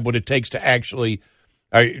you have what it takes to actually,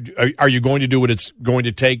 are you going to do what it's going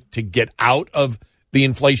to take to get out of the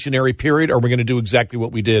inflationary period? Or are we going to do exactly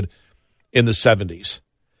what we did in the 70s?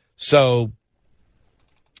 So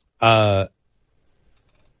to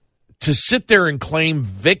sit there and claim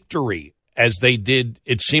victory as they did,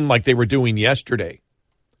 it seemed like they were doing yesterday,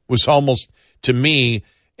 was almost, to me,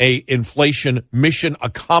 a inflation mission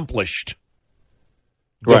accomplished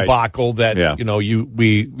debacle that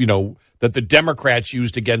that the Democrats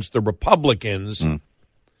used against the Republicans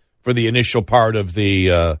for the initial part of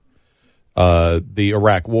the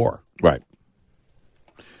Iraq War. Right.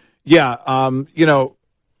 Yeah.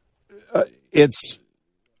 It's,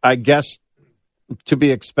 I guess, to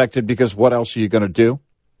be expected because what else are you going to do?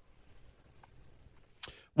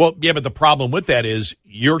 Well, yeah, but the problem with that is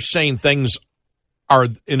you're saying things are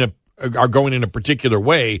going in a particular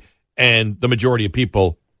way, and the majority of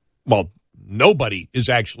people, well, nobody is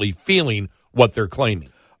actually feeling what they're claiming.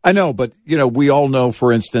 I know, but we all know,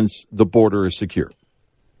 for instance, the border is secure.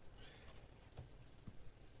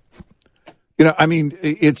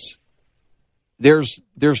 It's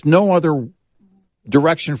there's no other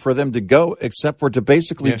direction for them to go except for to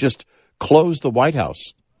basically just close the White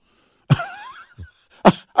House.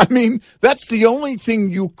 I mean, that's the only thing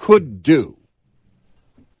you could do.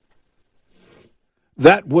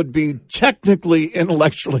 That would be technically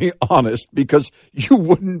intellectually honest because you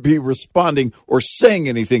wouldn't be responding or saying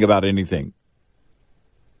anything about anything.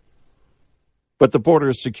 But the border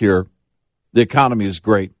is secure. The economy is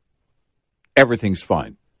great. Everything's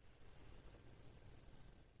fine.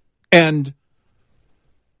 And,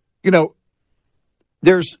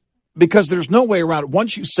 there's no way around it.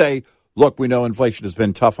 Once you say, look, we know inflation has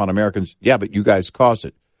been tough on Americans. Yeah, but you guys caused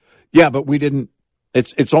it. Yeah, but we didn't.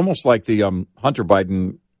 It's almost like the Hunter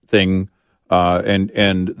Biden thing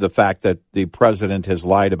and the fact that the president has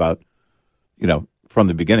lied about, from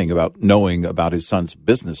the beginning about knowing about his son's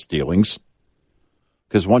business dealings.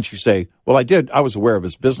 Because once you say, well, I was aware of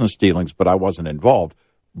his business dealings, but I wasn't involved.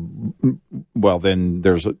 Well, then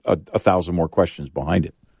there's a thousand more questions behind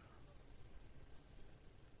it.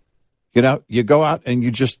 You go out and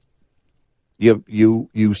you just,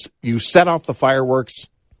 you set off the fireworks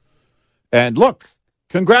and look,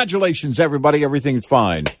 congratulations, everybody. Everything's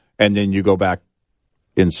fine. And then you go back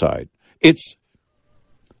inside. It's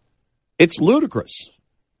ludicrous.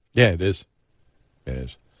 Yeah, it is. It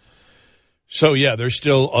is. So, yeah, there's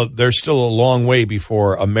still a long way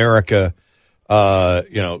before America,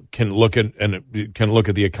 can look at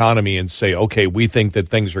the economy and say, okay, we think that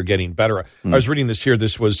things are getting better. I was reading this here.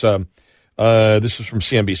 This was from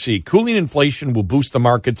CNBC. Cooling inflation will boost the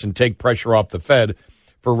markets and take pressure off the Fed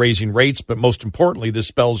for raising rates, but most importantly, this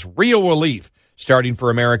spells real relief starting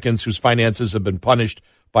for Americans whose finances have been punished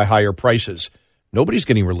by higher prices. Nobody's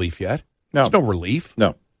getting relief yet. No. There's no relief.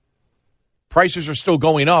 No. Prices are still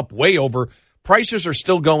going up Prices are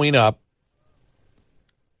still going up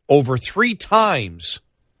over 3 times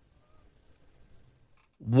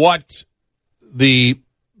what the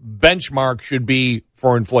benchmark should be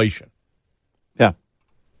for inflation. Yeah.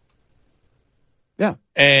 Yeah.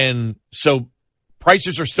 And so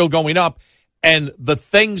prices are still going up, and the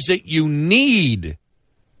things that you need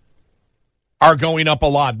are going up a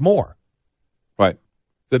lot more. Right.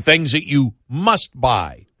 The things that you must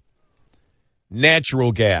buy: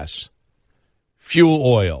 natural gas, fuel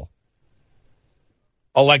oil,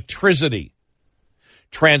 electricity,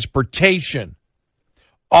 transportation,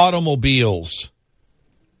 automobiles,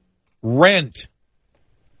 rent,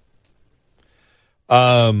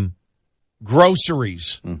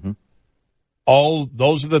 groceries. Mm-hmm. All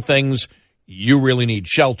those are the things you really need.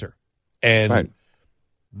 Shelter. And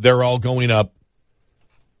they're all going up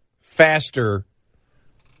faster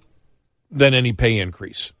than any pay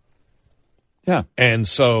increase. Yeah. And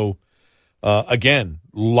so, again,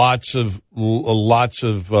 lots of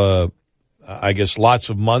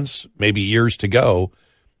months, maybe years to go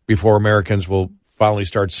before Americans will finally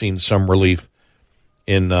start seeing some relief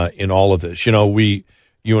in all of this.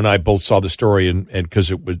 You and I both saw the story, and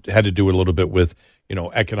because it had to do a little bit with,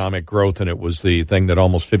 economic growth, and it was the thing that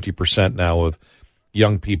almost 50% now of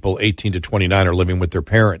young people 18 to 29 are living with their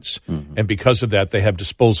parents. Mm-hmm. And because of that, they have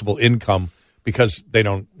disposable income because they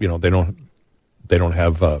don't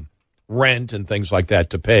have rent and things like that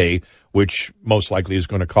to pay, which most likely is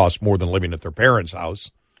going to cost more than living at their parents'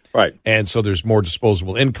 house. Right. And so there's more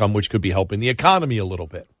disposable income, which could be helping the economy a little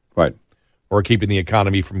bit. Right. Or keeping the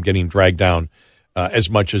economy from getting dragged down as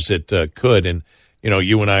much as it could. And,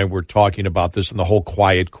 you and I were talking about this and the whole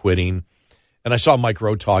quiet quitting. And I saw Mike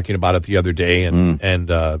Rowe talking about it the other day, and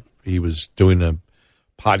he was doing a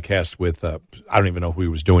podcast with, I don't even know who he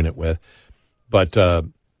was doing it with, but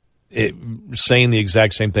saying the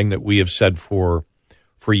exact same thing that we have said for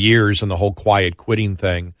years, and the whole quiet quitting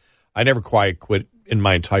thing. I never quiet quit in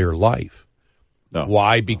my entire life. No.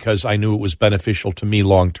 Why? Because I knew it was beneficial to me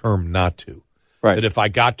long term not to. Right. That if I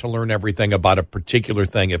got to learn everything about a particular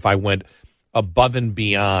thing, if I went above and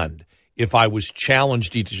beyond, if I was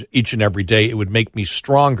challenged each and every day, it would make me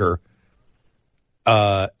stronger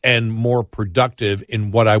and more productive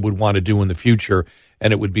in what I would want to do in the future,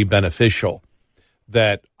 and it would be beneficial.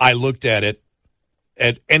 That I looked at it,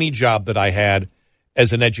 at any job that I had,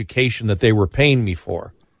 as an education that they were paying me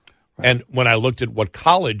for. Right. And when I looked at what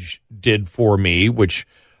college did for me, which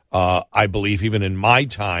I believe even in my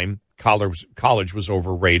time, college was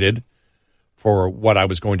overrated for what I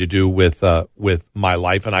was going to do with my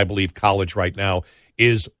life. And I believe college right now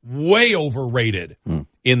is way overrated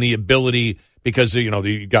in the ability, because,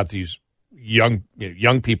 you got these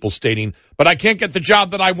young people stating, but I can't get the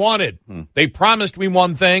job that I wanted. They promised me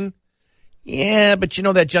one thing. Yeah, but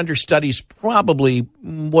that gender studies probably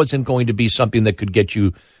wasn't going to be something that could get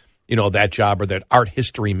you, that job, or that art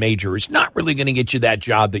history major is not really going to get you that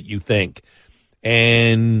job that you think.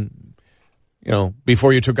 And,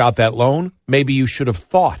 before you took out that loan, maybe you should have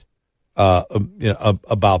thought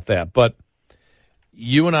about that. But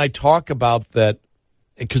you and I talk about that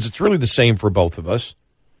because it's really the same for both of us.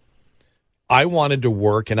 I wanted to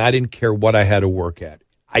work, and I didn't care what I had to work at.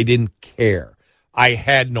 I didn't care. I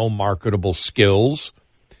had no marketable skills.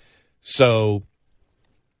 So,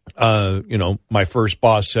 my first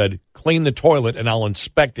boss said, clean the toilet and I'll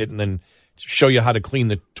inspect it and then show you how to clean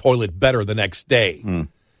the toilet better the next day.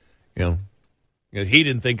 He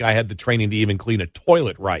didn't think I had the training to even clean a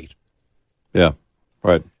toilet right. Yeah,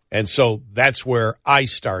 right. And so that's where I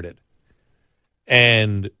started.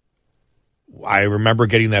 And I remember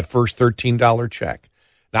getting that first $13 check.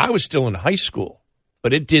 Now, I was still in high school,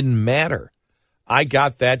 but it didn't matter. I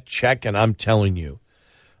got that check, and I'm telling you,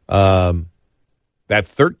 that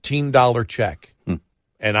 $13 check,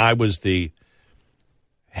 and I was the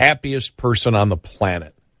happiest person on the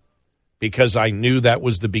planet, because I knew that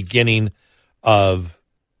was the beginning of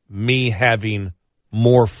me having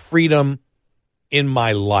more freedom in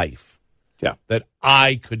my life. Yeah. That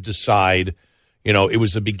I could decide, it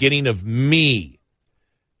was the beginning of me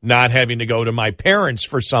not having to go to my parents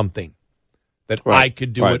for something, that I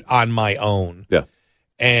could do it on my own. Yeah.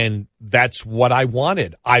 And that's what I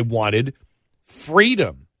wanted. I wanted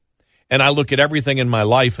freedom. And I look at everything in my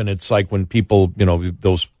life, and it's like when people,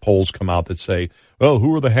 those polls come out that say, oh,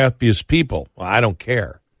 who are the happiest people? Well, I don't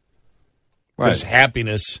care. Because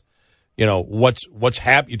happiness, what's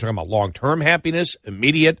happy? You're talking about long-term happiness,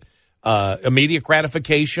 immediate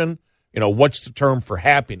gratification. What's the term for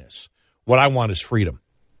happiness? What I want is freedom.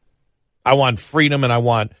 I want freedom, and I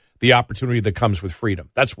want the opportunity that comes with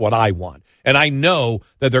freedom. That's what I want. And I know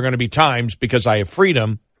that there are going to be times, because I have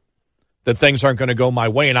freedom, that things aren't going to go my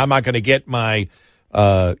way, and I'm not going to get my,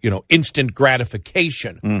 instant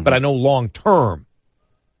gratification. Mm-hmm. But I know long term,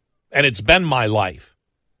 and it's been my life,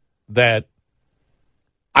 that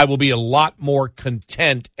I will be a lot more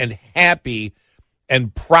content and happy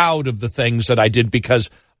and proud of the things that I did, because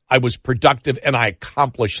I was productive and I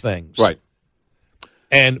accomplished things. Right.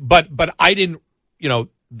 And but I didn't,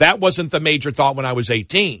 that wasn't the major thought when I was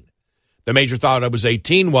 18. The major thought when I was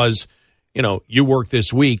 18 was, you work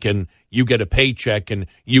this week and you get a paycheck and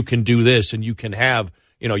you can do this and you can have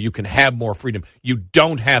more freedom. You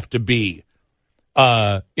don't have to be,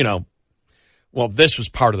 this was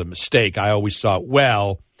part of the mistake. I always thought,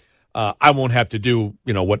 I won't have to do,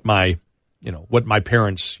 what my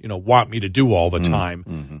parents, want me to do all the time.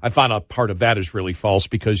 Mm-hmm. I found out part of that is really false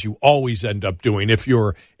because you always end up doing, if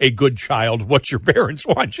you're a good child, what your parents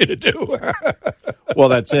want you to do. Well,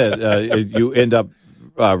 that's it. You end up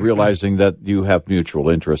realizing that you have mutual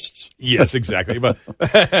interests. Yes, exactly. But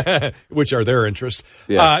which are their interests?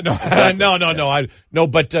 Yeah. No.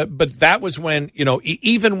 But that was when,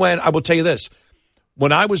 even when, I will tell you this,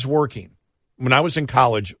 when I was working, when I was in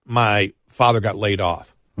college, my father got laid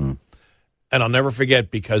off. And I'll never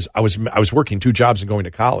forget because I was working 2 jobs and going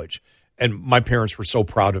to college, and my parents were so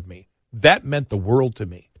proud of me. That meant the world to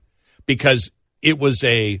me because it was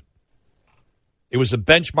a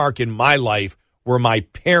benchmark in my life where my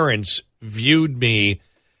parents viewed me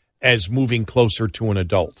as moving closer to an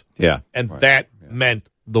adult. Yeah. And that meant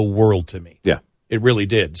the world to me. Yeah. It really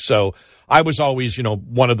did. So I was always,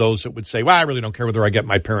 one of those that would say, well, I really don't care whether I get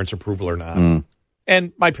my parents' approval or not.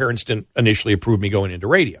 And my parents didn't initially approve me going into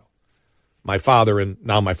radio. My father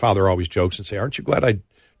always jokes and say, aren't you glad I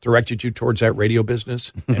directed you towards that radio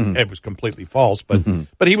business? And it was completely false. But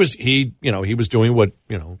he was doing what,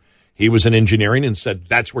 he was in engineering and said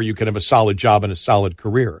that's where you can have a solid job and a solid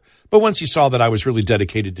career. But once he saw that I was really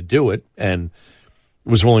dedicated to do it and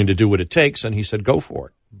was willing to do what it takes, and he said, go for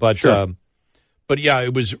it. But, sure. But yeah,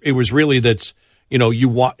 it was really that's,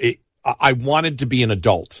 I wanted to be an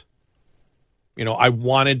adult. I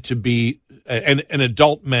wanted to be, an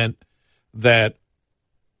adult meant that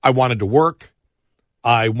I wanted to work.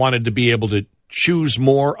 I wanted to be able to choose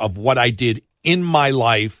more of what I did in my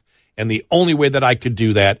life. And the only way that I could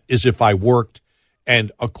do that is if I worked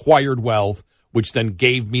and acquired wealth, which then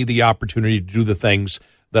gave me the opportunity to do the things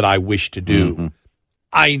that I wish to do. Mm-hmm.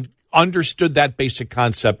 I understood that basic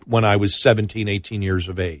concept when I was 17, 18 years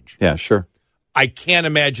of age. Yeah, sure. I can't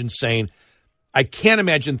imagine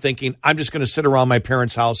thinking, I'm just going to sit around my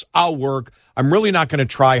parents' house. I'll work. I'm really not going to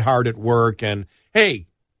try hard at work. And, hey,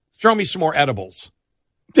 throw me some more edibles.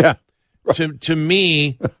 Yeah. To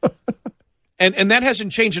me, and that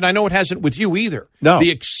hasn't changed, and I know it hasn't with you either. No.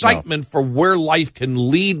 The excitement for where life can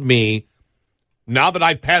lead me, now that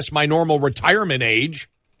I've passed my normal retirement age,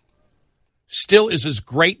 still is as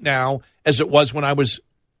great now as it was when I was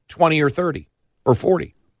 20 or 30 or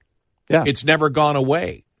 40. Yeah. It's never gone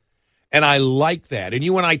away. And I like that. And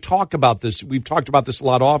you and I talk about this. We've talked about this a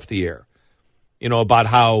lot off the air, about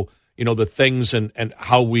how, the things and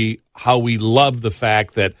how we love the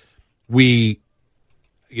fact that we,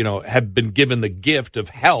 have been given the gift of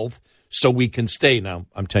health so we can stay. Now,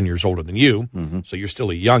 I'm 10 years older than you, so you're still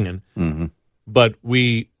a youngin'. Mm-hmm. But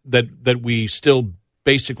we still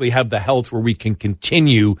basically have the health where we can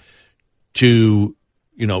continue to,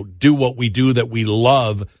 do what we do that we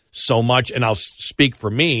love so much. And I'll speak for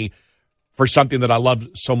me, for something that I love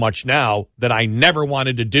so much now that I never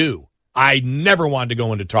wanted to do. I never wanted to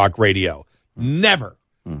go into talk radio. Never.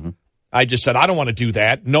 Mm-hmm. I just said, I don't want to do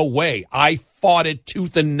that. No way. I fought it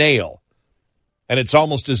tooth and nail. And it's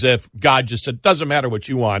almost as if God just said, doesn't matter what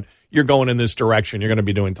you want. You're going in this direction. You're going to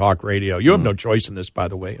be doing talk radio. You have no choice in this, by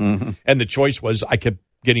the way. Mm-hmm. And the choice was I kept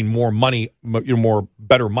getting more money,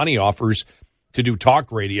 better money offers to do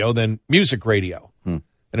talk radio than music radio.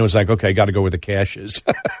 And it was like, okay, I got to go where the cash is.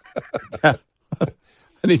 I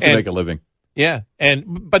need to make a living. Yeah.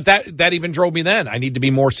 But that even drove me then. I need to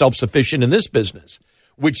be more self-sufficient in this business,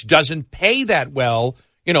 which doesn't pay that well,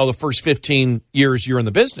 the first 15 years you're in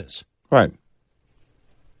the business. Right.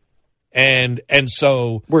 And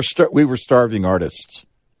so we were starving artists.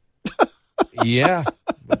 Yeah.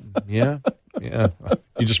 Yeah.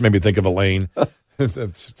 You just made me think of Elaine,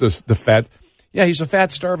 the fat. Yeah, he's a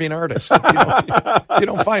fat, starving artist. You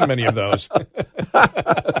don't find many of those.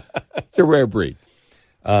 It's a rare breed.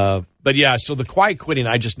 But yeah, so the quiet quitting,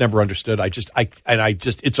 I just never understood.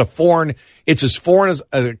 It's as foreign as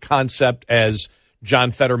a concept as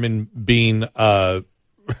John Fetterman being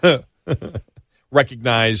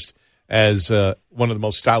recognized as one of the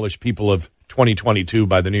most stylish people of 2022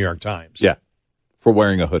 by the New York Times. Yeah, for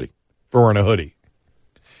wearing a hoodie.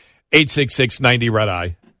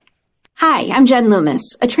 866-90-RED-EYE. Hi, I'm Jen Loomis,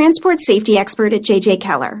 a transport safety expert at J.J.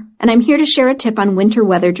 Keller, and I'm here to share a tip on winter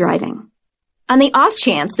weather driving. On the off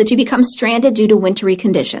chance that you become stranded due to wintry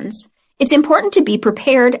conditions, it's important to be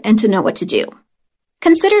prepared and to know what to do.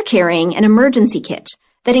 Consider carrying an emergency kit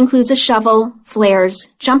that includes a shovel, flares,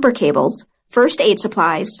 jumper cables, first aid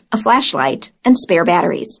supplies, a flashlight, and spare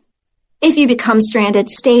batteries. If you become stranded,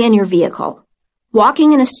 stay in your vehicle.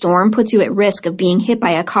 Walking in a storm puts you at risk of being hit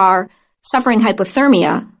by a car, suffering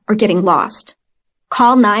hypothermia, or getting lost.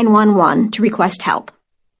 Call 911 to request help.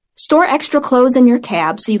 Store extra clothes in your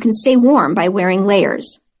cab so you can stay warm by wearing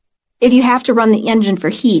layers. If you have to run the engine for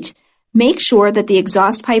heat, make sure that the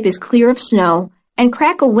exhaust pipe is clear of snow and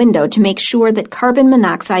crack a window to make sure that carbon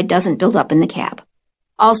monoxide doesn't build up in the cab.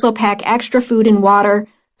 Also pack extra food and water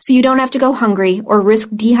so you don't have to go hungry or risk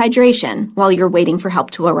dehydration while you're waiting for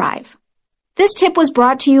help to arrive. This tip was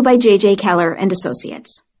brought to you by J.J. Keller and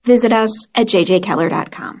Associates. Visit us at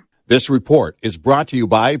jjkeller.com. This report is brought to you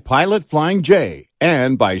by Pilot Flying J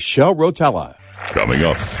and by Shell Rotella. Coming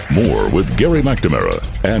up, more with Gary McNamara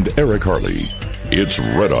and Eric Harley. It's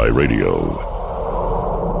Red Eye Radio.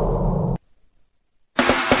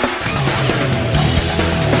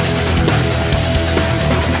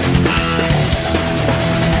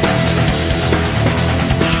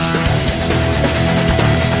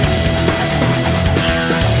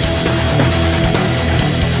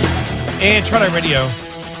 It's Red Eye Radio.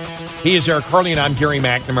 He is Eric Harley, and I'm Gary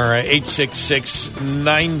McNamara.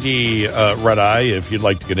 866-90 Red Eye. If you'd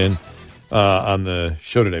like to get in on the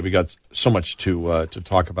show today, we got so much to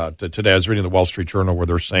talk about today. I was reading the Wall Street Journal where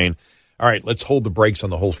they're saying, "All right, let's hold the brakes on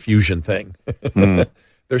the whole fusion thing."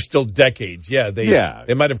 There's still decades.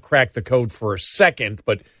 They might have cracked the code for a second,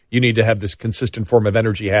 but you need to have this consistent form of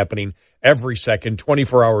energy happening every second,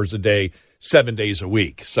 24 hours a day, 7 days a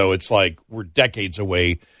week. So it's like we're decades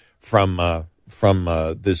away from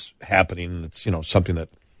this happening. It's something that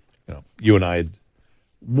you and I had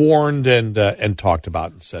warned and talked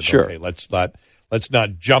about and said, sure, okay, let's not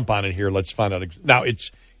jump on it here. Let's find out. Now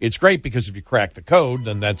it's great because if you crack the code,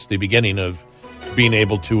 then that's the beginning of being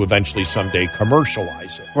able to eventually someday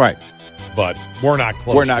commercialize it. Right. But we're not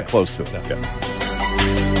close. We're not close to it. No. Okay.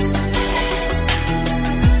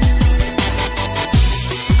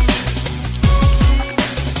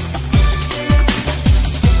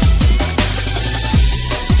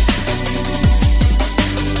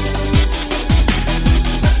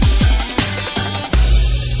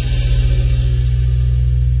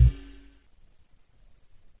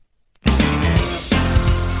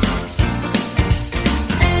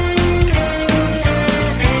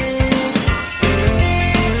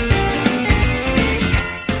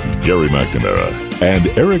 Gary McNamara and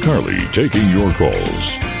Eric Harley taking your calls.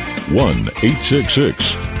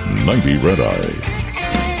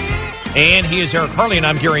 1-866-90-RED-EYE. And he is Eric Harley, and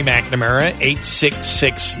I'm Gary McNamara.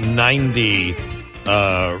 866-90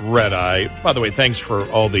 Red Eye. By the way, thanks for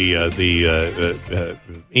all the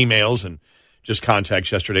emails and just contacts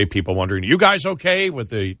yesterday. People wondering, you guys okay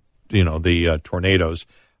with the tornadoes?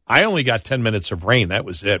 I only got 10 minutes of rain. That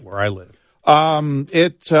was it where I live.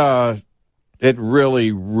 It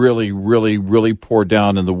really, really, really, really poured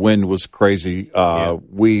down, and the wind was crazy. I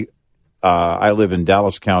live in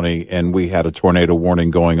Dallas County, and we had a tornado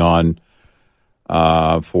warning going on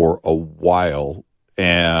for a while.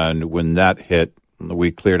 And when that hit,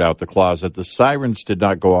 we cleared out the closet. The sirens did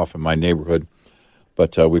not go off in my neighborhood,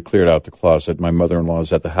 but we cleared out the closet. My mother-in-law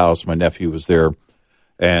was at the house. My nephew was there,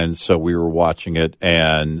 and so we were watching it.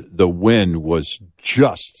 And the wind was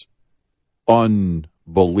just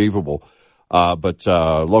unbelievable. But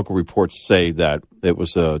local reports say that it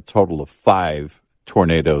was a total of 5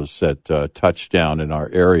 tornadoes that touched down in our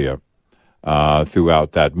area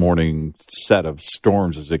throughout that morning set of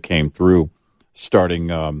storms as it came through,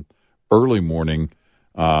 starting early morning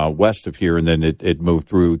west of here, and then it moved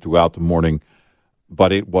throughout the morning.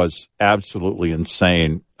 But it was absolutely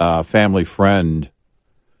insane. Family friend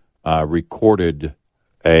recorded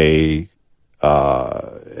a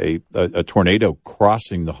tornado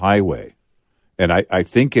crossing the highway. And I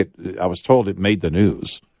think I was told it made the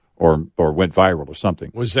news or went viral or something.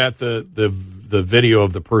 Was that the video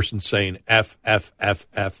of the person saying F, F, F,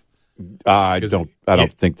 F? I don't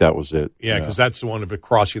think that was it. Yeah, because that's the one of it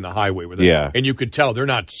crossing the highway. And you could tell they're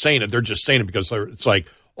not saying it. They're just saying it because it's like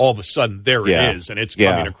all of a sudden there it is, and it's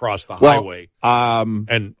coming across the highway.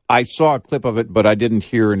 And I saw a clip of it, but I didn't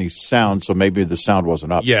hear any sound, so maybe the sound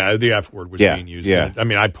wasn't up. Yeah, the F word was being used. Yeah. I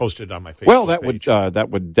mean, I posted it on my Facebook Well, that page.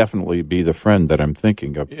 would definitely be the friend that I'm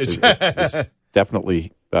thinking of. It's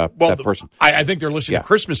definitely that person. I think they're listening to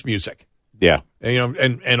Christmas music. Yeah.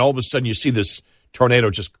 And all of a sudden you see this tornado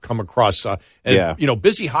just come across.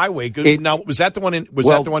 Busy highway. Now, was that the one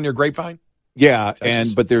that the one near Grapevine? Yeah,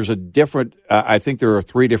 but there's a different. I think there are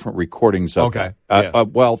 3 different recordings of that.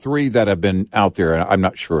 3 that have been out there. I'm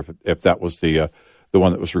not sure if that was the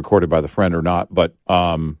one that was recorded by the friend or not. But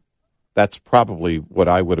that's probably what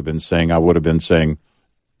I would have been saying. I would have been saying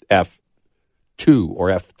F2 or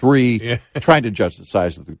F3, trying to judge the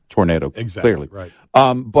size of the tornado. Exactly, clearly, right.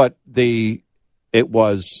 But it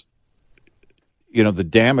was, the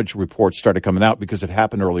damage reports started coming out because it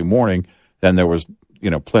happened early morning. Then there was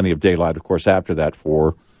plenty of daylight, of course, after that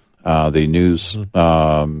for the news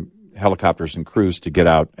helicopters and crews to get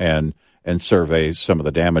out and survey some of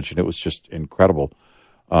the damage, and it was just incredible.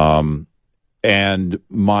 And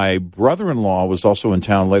my brother-in-law was also in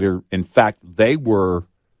town later. In fact, they were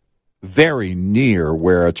very near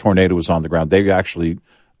where a tornado was on the ground. They actually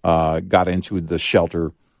got into the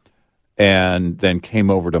shelter and then came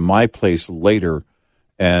over to my place later,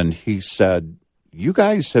 and he said, you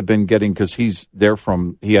guys have been getting, because he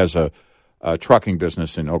has a trucking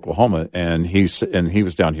business in Oklahoma, and he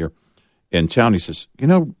was down here in town. He says,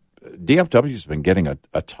 DFW's been getting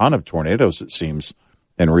a ton of tornadoes, it seems,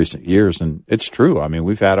 in recent years, and it's true. I mean,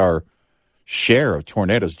 we've had our share of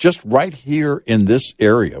tornadoes just right here in this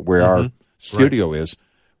area where our studio is.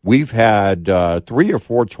 We've had 3 or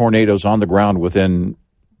 4 tornadoes on the ground within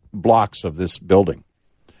blocks of this building,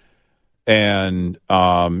 and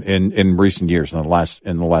in recent years, in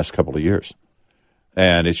the last couple of years,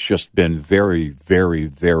 and it's just been very, very,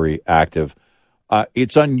 very active.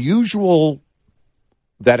 It's unusual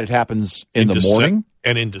that it happens in the morning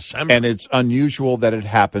and in December, and it's unusual that it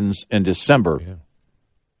happens in December. Yeah.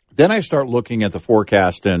 Then I start looking at the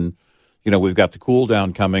forecast, and we've got the cool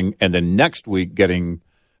down coming, and then next week getting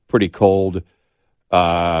pretty cold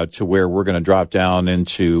to where we're going to drop down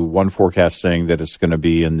into one forecast saying that it's going to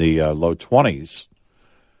be in the low 20s,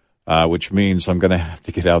 which means I'm going to have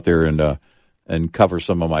to get out there and cover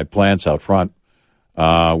some of my plants out front,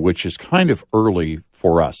 which is kind of early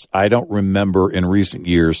for us. I don't remember in recent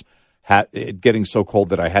years it getting so cold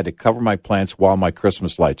that I had to cover my plants while my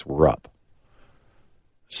Christmas lights were up.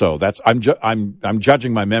 So I'm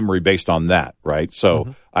judging my memory based on that, right?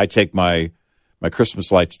 So I take my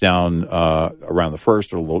Christmas lights down around the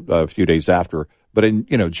 1st or a few days after, but in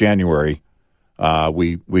January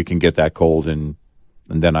we can get that cold, and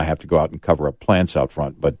then I have to go out and cover up plants out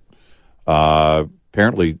front. But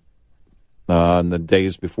apparently, in the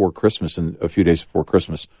days before Christmas and a few days before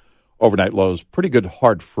Christmas, overnight lows, pretty good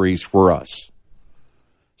hard freeze for us.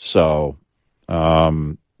 So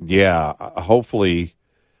hopefully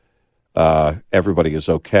everybody is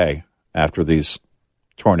okay after these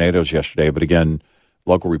tornadoes yesterday. But again,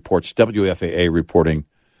 local reports, WFAA reporting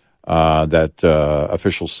that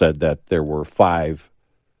officials said that there were 5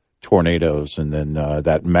 tornadoes, and then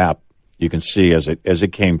that map you can see as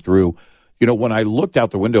it came through. When I looked out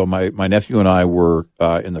the window, my nephew and I were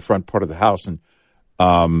in the front part of the house, and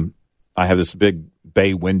I have this big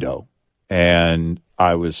bay window, and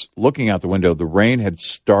I was looking out the window. The rain had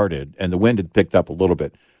started, and the wind had picked up a little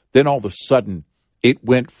bit. Then all of a sudden, it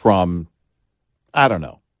went from, I don't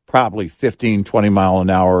know, probably 15, 20 mile an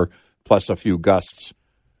hour plus a few gusts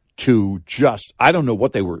to just, I don't know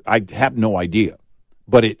what they were. I have no idea.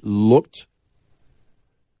 But it looked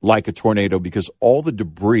like a tornado because all the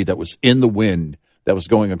debris that was in the wind that was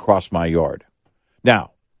going across my yard.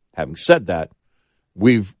 Now, having said that,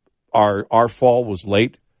 our fall was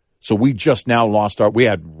late, so we just now we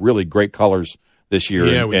had really great colors this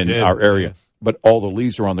year in our area. Yeah. But all the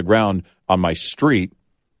leaves are on the ground on my street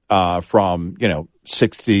from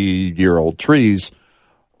 60-year-old trees.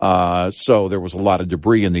 So there was a lot of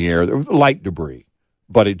debris in the air, light debris,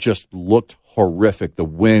 but it just looked horrific. The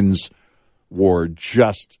winds were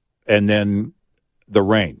just, and then the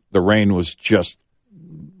rain. The rain was just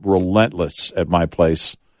relentless at my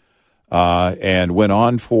place, and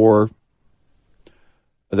the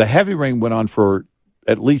heavy rain went on for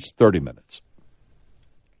at least 30 minutes.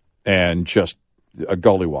 And just a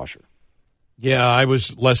gully washer. Yeah, I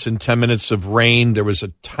was less than 10 minutes of rain. There was a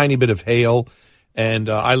tiny bit of hail, and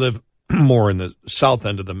I live more in the south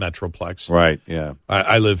end of the Metroplex. Right, yeah.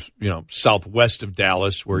 I live, southwest of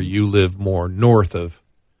Dallas, where you live more north of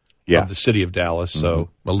the city of Dallas, so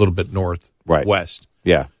a little bit northwest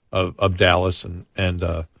of Dallas. And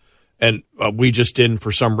we just didn't,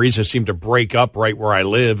 for some reason, seem to break up right where I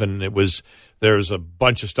live, and there's a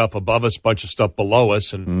bunch of stuff above us, bunch of stuff below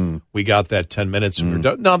us, and we got that 10 minutes. And we were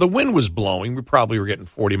done. Now, the wind was blowing. We probably were getting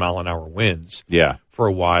 40-mile-an-hour winds for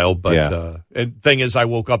a while. But and thing is, I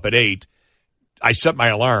woke up at 8. I set my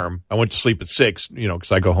alarm. I went to sleep at 6,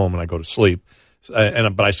 because I go home and I go to sleep.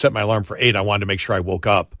 But I set my alarm for 8. I wanted to make sure I woke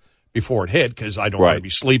up before it hit because I don't want to be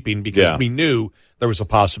sleeping because we knew there was a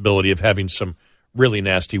possibility of having some really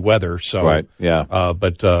nasty weather. So,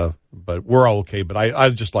 but we're all okay. But I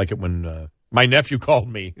just like it when my nephew called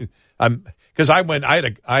me, because I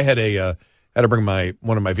had to bring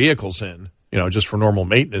one of my vehicles in, just for normal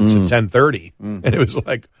maintenance at 10:30, and it was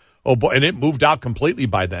like, oh boy, and it moved out completely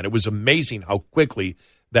by then. It was amazing how quickly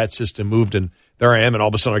that system moved, and there I am, and all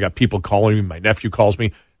of a sudden I got people calling me. My nephew calls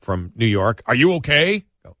me from New York. Are you okay?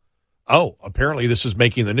 Oh, apparently this is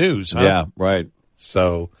making the news. Huh? Yeah, right.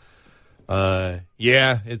 So,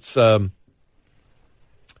 It's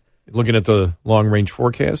looking at the long-range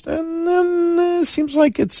forecast, and it seems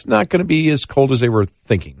like it's not going to be as cold as they were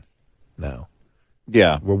thinking now.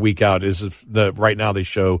 Yeah. We're a week out. Right now they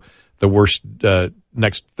show the worst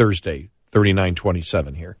next Thursday,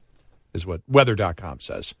 39.27 here, is what weather.com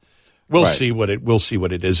says. We'll see what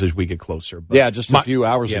it is as we get closer. But just a few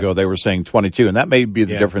hours ago they were saying 22, and that may be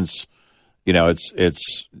the difference. You know,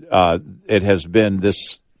 it has been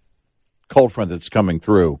this cold front that's coming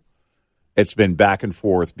through. It's been back and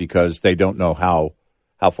forth because they don't know how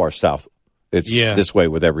far south. It's this way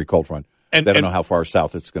with every cold front. They don't know how far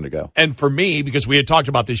south it's going to go. And for me, because we had talked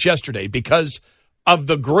about this yesterday, because of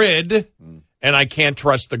the grid, and I can't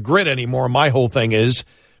trust the grid anymore, my whole thing is,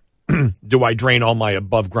 do I drain all my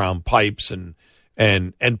above-ground pipes and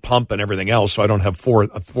pump and everything else so I don't have a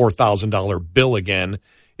 $4,000 bill again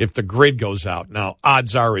if the grid goes out? Now,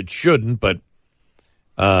 odds are it shouldn't, but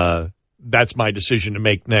that's my decision to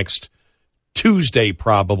make next Tuesday,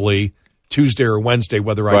 probably Tuesday or Wednesday,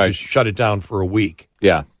 whether I just shut it down for a week.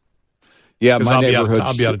 Yeah, my neighborhood.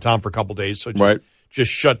 I'll be out of town for a couple of days, so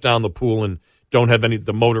just shut down the pool and don't have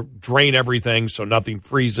the motor, drain everything so nothing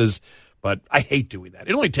freezes. But I hate doing that.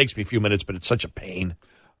 It only takes me a few minutes, but it's such a pain.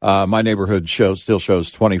 My neighborhood still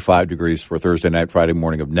shows 25 degrees for Thursday night, Friday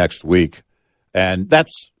morning of next week, and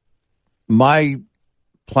that's my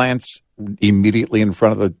plants immediately in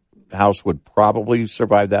front of the house would probably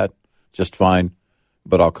survive that just fine,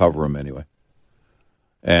 but I'll cover them anyway.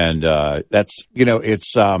 And that's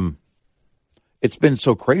it's been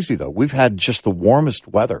so crazy though. We've had just the warmest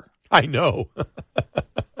weather. I know.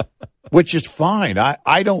 Which is fine.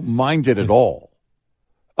 I don't mind it at all.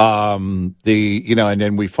 And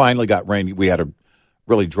then we finally got rain. We had a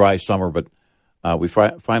really dry summer, but we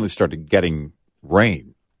finally started getting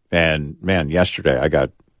rain. And man, yesterday I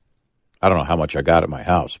don't know how much I got at my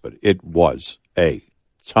house, but it was a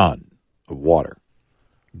ton of water.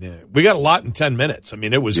 Yeah, we got a lot in 10 minutes. I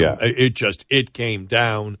mean, it came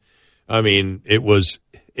down. I mean, it was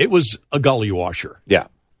a gully washer. Yeah.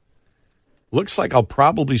 Looks like I'll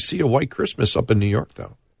probably see a white Christmas up in New York,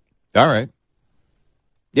 though. All right.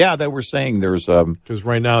 Yeah, they were saying there's because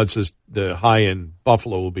right now it says the high in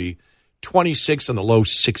Buffalo will be 26 and the low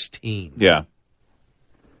 16. Yeah.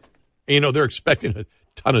 And, they're expecting a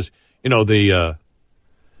ton of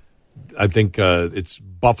I think it's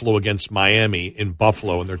Buffalo against Miami in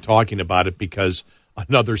Buffalo, and they're talking about it because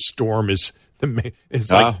another storm is.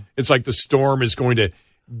 It's like the storm is going to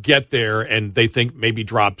get there, and they think maybe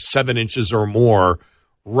drop 7 inches or more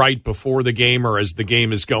right before the game or as the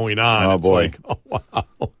game is going on. Oh, it's boy. like, oh, wow.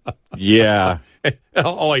 Yeah.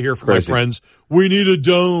 All I hear from my friends, we need a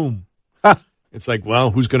dome. It's like,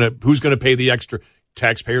 well, who's gonna pay the extra?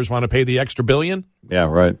 Taxpayers want to pay the extra $1 billion? Yeah,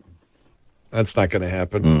 right. That's not going to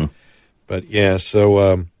happen. But yeah,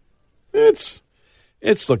 so it's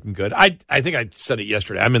looking good. I think I said it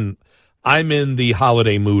yesterday. I'm in the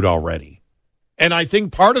holiday mood already, and I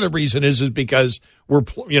think part of the reason is because we're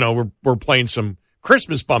playing some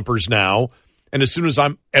Christmas bumpers now, and as soon as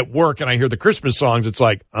I'm at work and I hear the Christmas songs, it's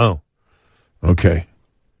like, oh, okay,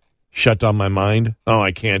 shut down my mind. Oh,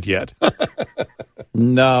 I can't yet.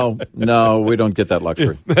 No, we don't get that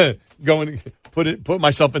luxury. Put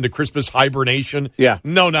myself into Christmas hibernation. Yeah.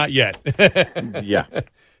 No, not yet. Yeah.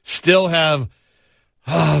 Still have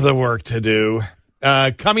the work to do.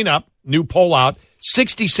 Coming up, new poll out,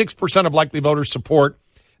 66% of likely voters support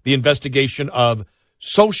the investigation of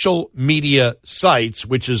social media sites,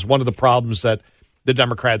 which is one of the problems that the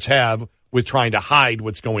Democrats have with trying to hide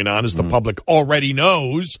what's going on, as the public already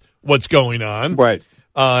knows what's going on. Right.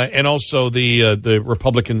 And also the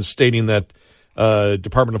Republicans stating that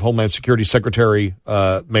Department of Homeland Security Secretary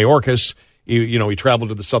Mayorkas, he traveled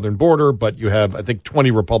to the southern border, but you have, I think, 20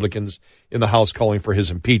 Republicans in the House calling for his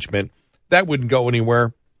impeachment. That wouldn't go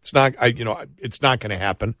anywhere. It's not. It's not going to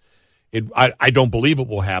happen. I don't believe it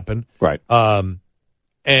will happen. Right.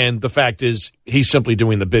 And the fact is, he's simply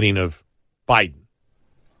doing the bidding of Biden.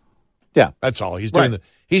 Yeah, that's all. He's doing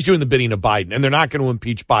the bidding of Biden, and they're not going to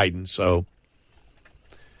impeach Biden. So.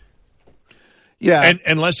 Yeah. And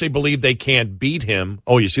unless they believe they can't beat him.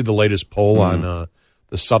 Oh, you see the latest poll on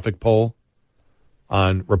the Suffolk poll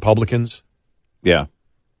on Republicans? Yeah.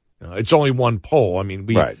 It's only one poll. I mean,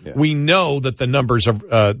 we know that the numbers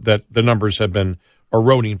have been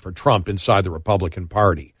eroding for Trump inside the Republican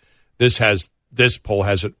Party. This poll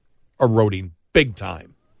has it eroding big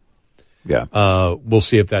time. Yeah. We'll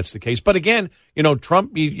see if that's the case. But again,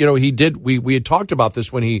 Trump, we had talked about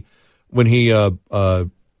this when he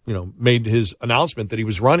made his announcement that he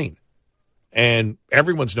was running. And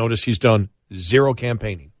everyone's noticed he's done zero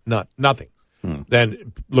campaigning. Nothing.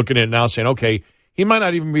 than looking at it now saying, okay, he might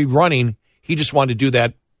not even be running. He just wanted to do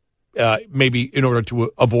that maybe in order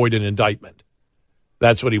to avoid an indictment.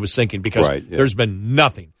 That's what he was thinking, because there's been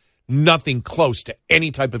nothing close to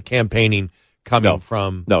any type of campaigning coming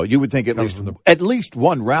from. No, you would think at least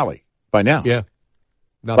one rally by now. Yeah.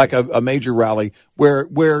 Nothing. Like a major rally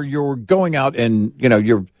where you're going out and,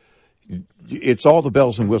 it's all the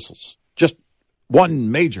bells and whistles. Just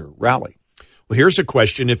one major rally. Well, here's a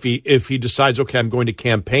question. If he decides, okay, I'm going to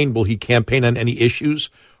campaign, will he campaign on any issues,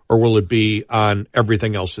 or will it be on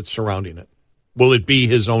everything else that's surrounding it? Will it be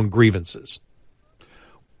his own grievances?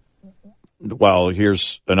 Well,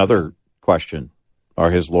 here's another question.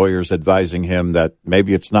 Are his lawyers advising him that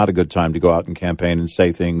maybe it's not a good time to go out and campaign and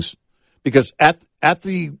say things? Because at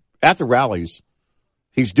the rallies,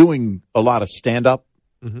 he's doing a lot of stand-up.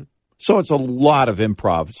 Mm-hmm. So it's a lot of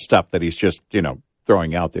improv stuff that he's just,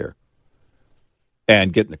 throwing out there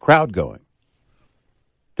and getting the crowd going.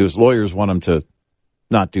 Do his lawyers want him to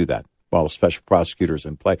not do that while a special prosecutor's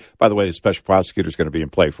in play? By the way, the special prosecutor's going to be in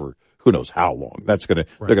play for who knows how long. They're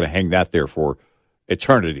going to hang that there for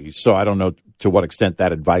eternity. So I don't know to what extent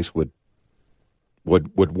that advice would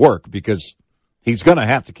work, because he's going to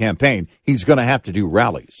have to campaign. He's going to have to do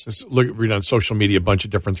rallies. Read on social media a bunch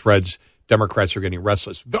of different threads. Democrats are getting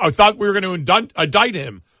restless. I thought we were going to indict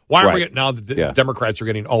him. Why are we getting now? The Democrats are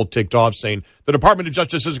getting all ticked off, saying the Department of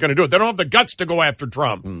Justice is going to do it. They don't have the guts to go after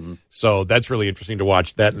Trump. Mm-hmm. So that's really interesting to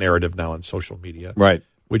watch that narrative now on social media. Right.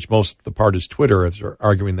 Which most of the part is Twitter are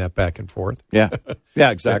arguing that back and forth. Yeah.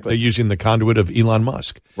 Yeah, exactly. They're using the conduit of Elon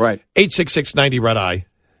Musk. Right. 866-90-RED-I.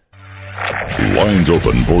 Lines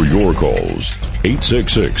open for your calls.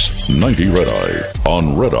 866-90-RED-I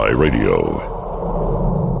on Red Eye Radio.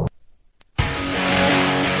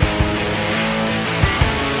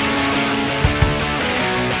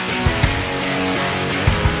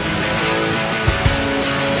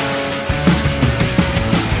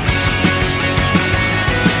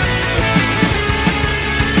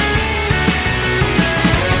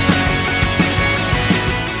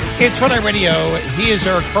 It's Red Eye Radio. He is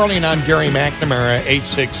Eric Harley, and I'm Gary McNamara,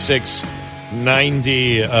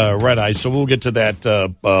 866-90-RED-I. So we'll get to that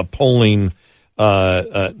polling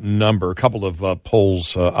number. A couple of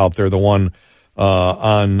polls out there. The one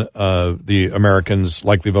on the Americans'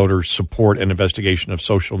 likely voters' support and investigation of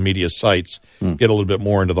social media sites. Get a little bit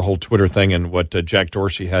more into the whole Twitter thing and what Jack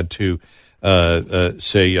Dorsey had to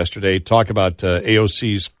say yesterday. Talk about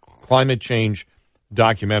AOC's climate change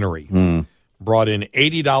documentary. Brought in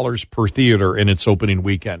 $80 per theater in its opening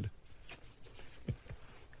weekend.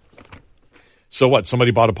 So what?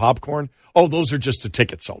 Somebody bought a popcorn? Oh, those are just the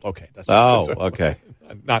tickets sold. Okay. Okay.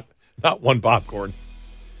 Not one popcorn.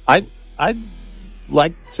 I'd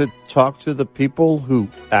like to talk to the people who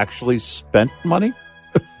actually spent money.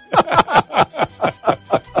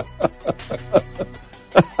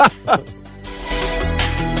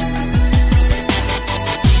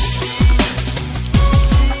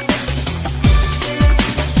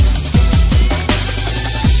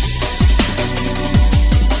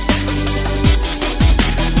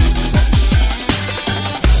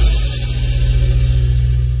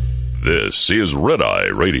 This is Red Eye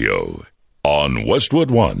Radio on Westwood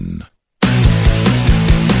One.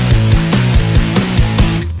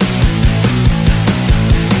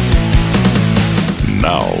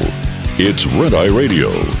 Now, it's Red Eye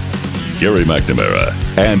Radio. Gary McNamara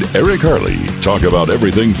and Eric Harley talk about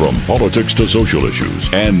everything from politics to social issues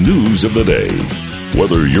and news of the day.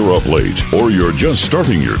 Whether you're up late or you're just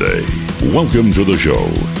starting your day, welcome to the show.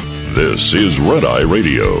 This is Red Eye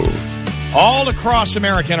Radio. All across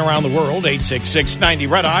America and around the world,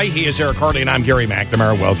 866-90-RED-I. He is Eric Harley, and I'm Gary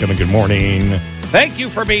McNamara. Welcome and good morning. Thank you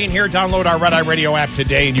for being here. Download our Red Eye Radio app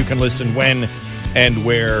today, and you can listen when and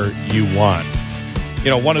where you want.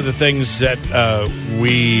 One of the things that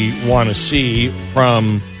we want to see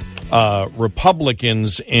from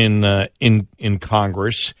Republicans in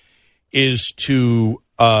Congress is to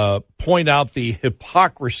point out the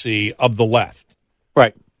hypocrisy of the left.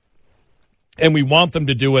 Right. And we want them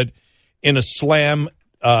to do it in a slam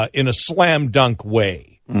dunk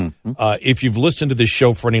way. Mm-hmm. If you've listened to this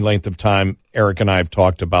show for any length of time, Eric and I have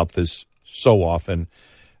talked about this so often,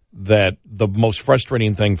 that the most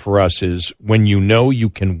frustrating thing for us is when you know you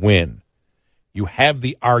can win, you have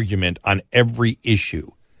the argument on every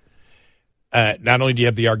issue. Not only do you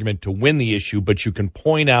have the argument to win the issue, but you can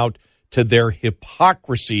point out to their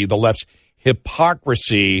hypocrisy, the left's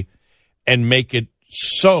hypocrisy, and make it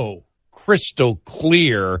so crystal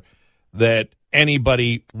clear that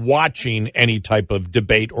anybody watching any type of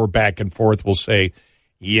debate or back and forth will say,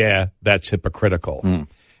 yeah, that's hypocritical.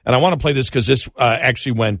 And I want to play this because this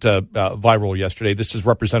actually went viral yesterday. This is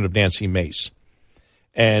Representative Nancy Mace.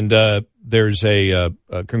 And there's a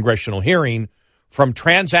congressional hearing from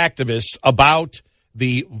trans activists about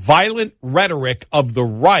the violent rhetoric of the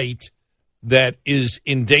right that is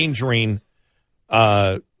endangering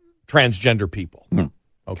transgender people.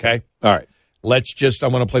 Okay? All right. I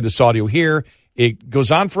want to play this audio here. It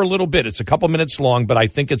goes on for a little bit. It's a couple minutes long, but I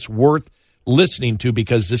think it's worth listening to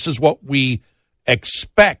because this is what we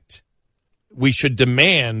expect. We should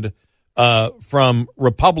demand from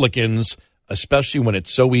Republicans, especially when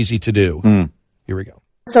it's so easy to do. Here we go.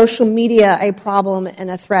 Social media a problem and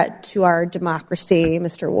a threat to our democracy,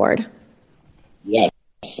 Mr. Ward? Yes,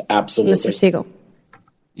 absolutely. Mr. Siegel?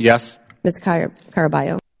 Yes. Ms.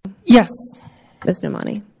 Caraballo? Yes. Ms.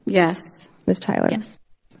 Nomani? Yes. Ms. Tyler? Yes.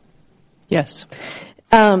 Yes.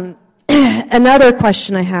 Another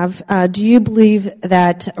question I have, do you believe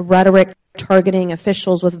that rhetoric targeting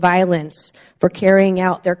officials with violence for carrying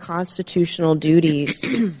out their constitutional duties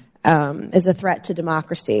is a threat to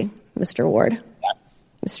democracy, Mr. Ward? Yes.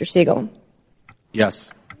 Mr. Siegel? Yes.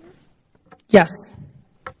 Yes.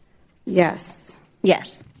 Yes.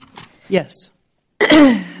 Yes. Yes.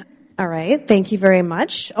 All right. Thank you very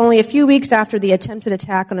much. Only a few weeks after the attempted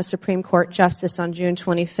attack on a Supreme Court justice on June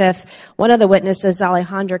 25th, one of the witnesses,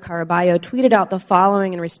 Alejandra Caraballo, tweeted out the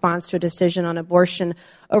following in response to a decision on abortion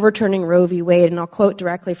overturning Roe v. Wade, and I'll quote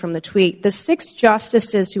directly from the tweet. "The 6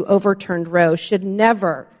 justices who overturned Roe should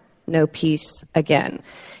never know peace again.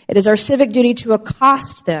 It is our civic duty to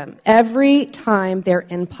accost them every time they're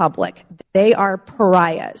in public. They are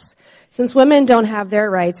pariahs. Since women don't have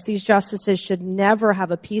their rights, these justices should never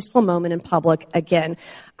have a peaceful moment in public again."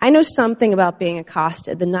 I know something about being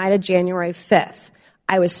accosted. The night of January 5th,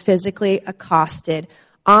 I was physically accosted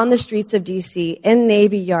on the streets of D.C. in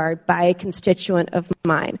Navy Yard by a constituent of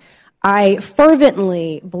mine. I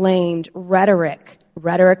fervently blamed rhetoric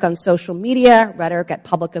on social media, rhetoric at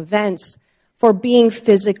public events, for being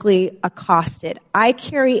physically accosted. I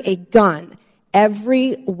carry a gun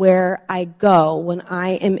everywhere I go when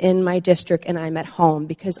I am in my district and I'm at home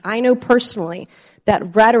because I know personally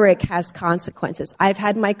that rhetoric has consequences. I've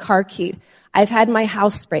had my car keyed. I've had my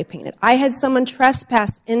house spray painted. I had someone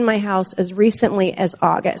trespass in my house as recently as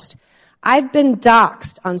August. I've been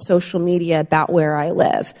doxxed on social media about where I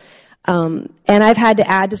live. And I've had to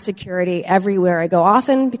add to security everywhere I go.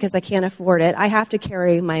 Often, because I can't afford it, I have to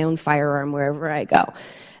carry my own firearm wherever I go.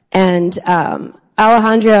 And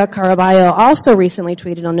Alejandra Caraballo also recently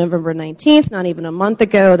tweeted on November 19th, not even a month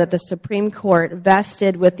ago, that the Supreme Court,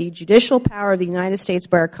 vested with the judicial power of the United States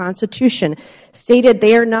by our Constitution, stated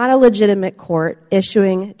they are not a legitimate court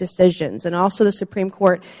issuing decisions. And also the Supreme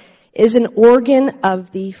Court is an organ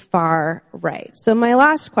of the far right. So my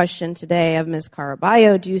last question today of Ms.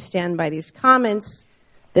 Caraballo, do you stand by these comments,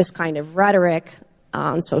 this kind of rhetoric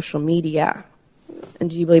on social media? And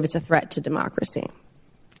do you believe it's a threat to democracy?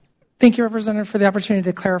 Thank you, Representative, for the opportunity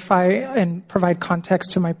to clarify and provide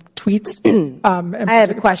context to my tweets. I have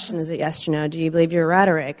a question. Is it yes or no? Do you believe your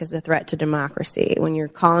rhetoric is a threat to democracy when you're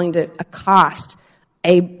calling to accost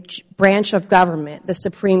a branch of government, the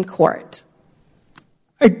Supreme Court?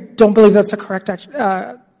 I don't believe that's a correct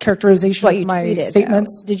characterization of my tweeted,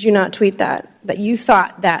 statements. Did you not tweet that you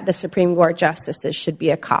thought that the Supreme Court justices should be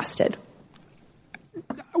accosted?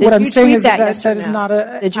 What I'm saying is that is no? not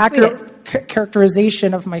an accurate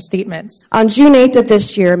characterization of my statements. On June 8th of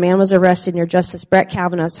this year, a man was arrested near Justice Brett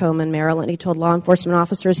Kavanaugh's home in Maryland. He told law enforcement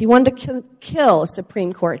officers he wanted to kill a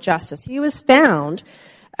Supreme Court justice. He was found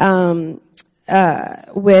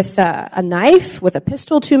with a knife, with a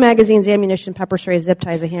pistol, 2 magazines, ammunition, pepper spray, zip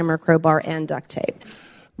ties, a hammer, crowbar, and duct tape.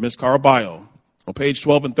 Ms. Caraballo, on page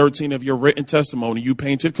 12 and 13 of your written testimony, you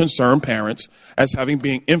painted concerned parents as having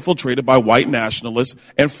been infiltrated by white nationalists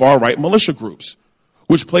and far-right militia groups,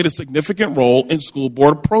 which played a significant role in school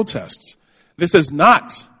board protests. This has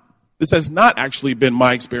not actually been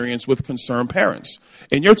my experience with concerned parents.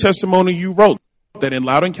 In your testimony, you wrote that in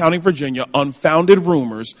Loudoun County, Virginia, unfounded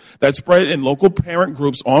rumors that spread in local parent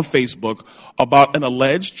groups on Facebook about an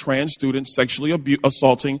alleged trans student sexually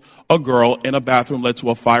assaulting a girl in a bathroom led to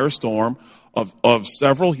a firestorm of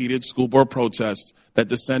several heated school board protests that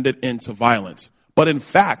descended into violence. But in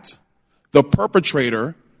fact, the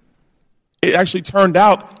perpetrator, it actually turned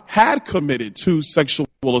out, had committed 2 sexual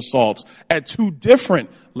assaults at 2 different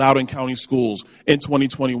Loudoun County schools in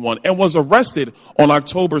 2021 and was arrested on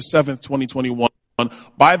October 7th, 2021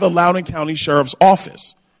 by the Loudoun County Sheriff's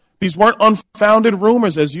Office. These weren't unfounded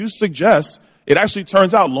rumors, as you suggest. It actually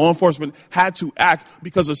turns out law enforcement had to act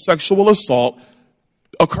because a sexual assault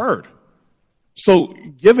occurred. So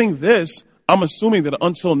giving this, I'm assuming that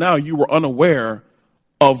until now you were unaware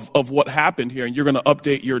of what happened here, and you're going to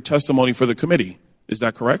update your testimony for the committee. Is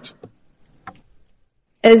that correct?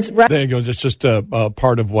 There you go. It's just a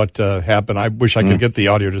part of what happened. I wish I could get the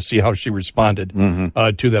audio to see how she responded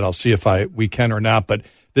to that. I'll see if we can or not. But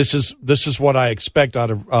this is what I expect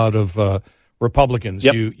out of Republicans.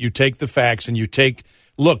 Yep. You take the facts and you take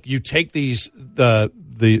these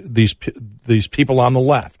people on the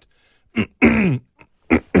left.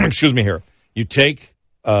 Excuse me here. You take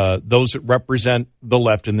those that represent the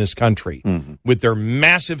left in this country with their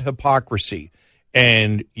massive hypocrisy,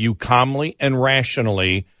 and you calmly and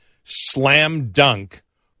rationally slam dunk,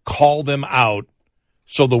 call them out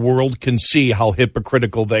so the world can see how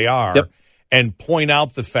hypocritical they are, and point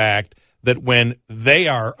out the fact that when they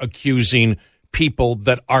are accusing people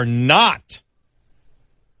that are not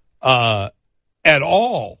at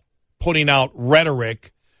all putting out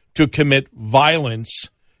rhetoric to commit violence,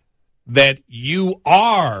 that you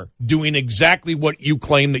are doing exactly what you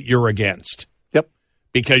claim that you're against. Yep.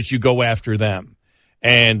 Because you go after them.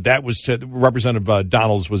 And that was Representative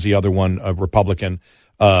Donalds was the other one, a Republican,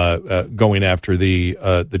 going after the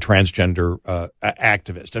transgender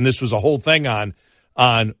activist. And this was a whole thing on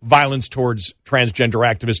violence towards transgender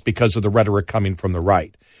activists because of the rhetoric coming from the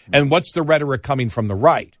right. And what's the rhetoric coming from the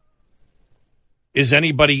right? Is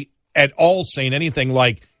anybody at all saying anything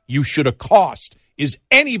like you should accost? Is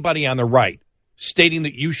anybody on the right stating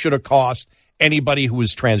that you should accost anybody who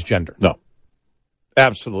is transgender? No,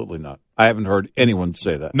 absolutely not. I haven't heard anyone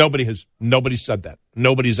say that. Nobody said that.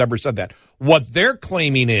 Nobody's ever said that. What they're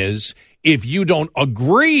claiming is if you don't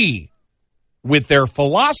agree with their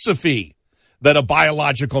philosophy that a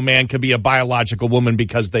biological man can be a biological woman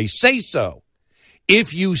because they say so,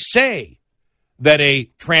 if you say that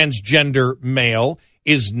a transgender male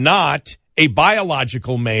is not a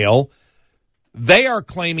biological male, they are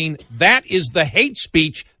claiming that is the hate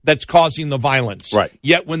speech that's causing the violence. Right.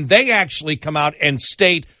 Yet when they actually come out and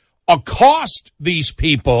state, accost these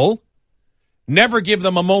people, never give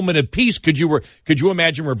them a moment of peace. Could you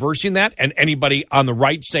imagine reversing that and anybody on the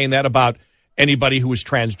right saying that about anybody who is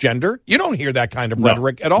transgender? You don't hear that kind of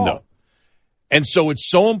rhetoric at all. No. And so it's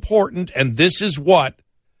so important, and this is what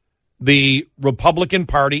the Republican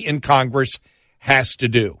Party in Congress has to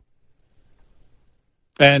do.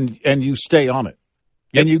 And you stay on it.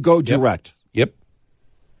 Yep. And you go direct. Yep.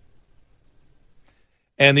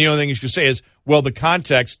 And the only thing you should say is, well, the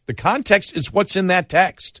context is what's in that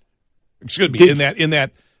text. Excuse me, in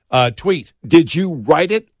that tweet. Did you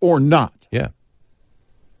write it or not? Yeah.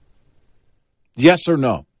 Yes or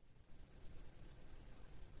no?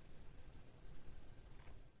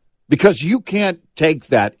 Because you can't take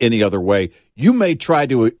that any other way. You may try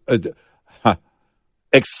to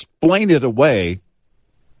explain it away,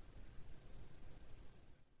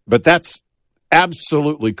 but that's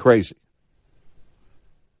absolutely crazy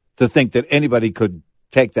to think that anybody could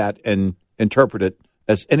take that and interpret it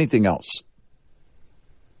as anything else.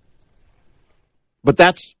 But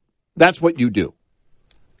that's what you do.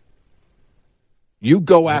 You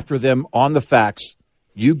go after them on the facts.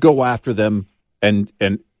 You go after them and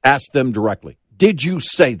ask them directly. Did you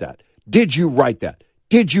say that? Did you write that?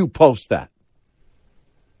 Did you post that?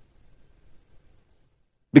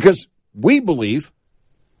 Because we believe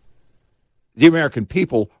the American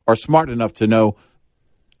people are smart enough to know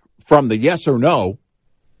from the yes or no,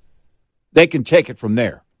 they can take it from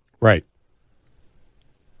there. Right.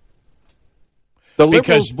 The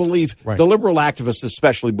liberals believe, the liberal activists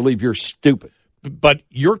especially believe you're stupid. But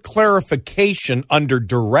your clarification under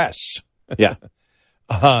duress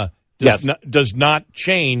does not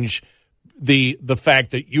change the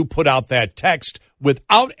fact that you put out that text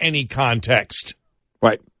without any context.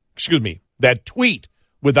 Right. Excuse me, that tweet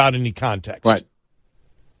without any context. Right.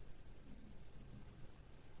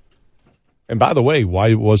 And by the way,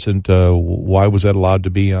 why was that allowed to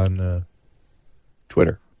be on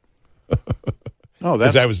Twitter? Oh,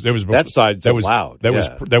 that was before, that side's allowed.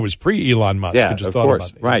 That was pre Elon Musk. Yeah, I just of thought course.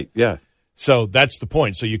 About it. Right. Yeah. So that's the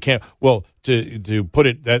point. So you can't. Well, to put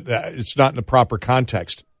it that it's not in the proper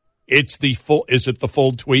context. It's the full. Is it the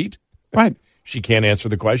full tweet? Right. She can't answer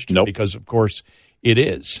the question because, of course, it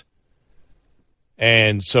is.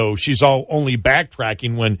 And so she's only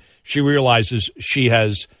backtracking when she realizes she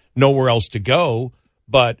has nowhere else to go.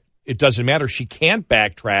 But it doesn't matter. She can't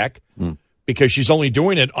backtrack because she's only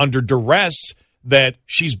doing it under duress that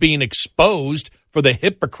she's being exposed for the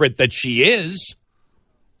hypocrite that she is.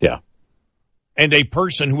 Yeah. And a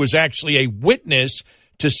person who is actually a witness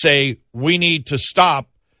to say, we need to stop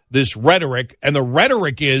this rhetoric. And the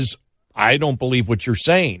rhetoric is, I don't believe what you're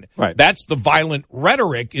saying. Right. That's the violent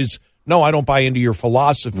rhetoric, is No, I don't buy into your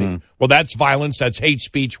philosophy. Well, that's violence, that's hate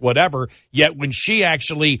speech, whatever. Yet when she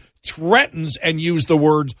actually threatens and use the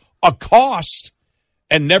words accost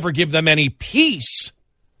and never give them any peace,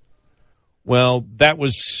 well,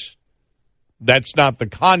 that's not the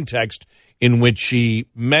context in which she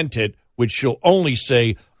meant it, which she'll only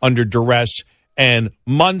say under duress and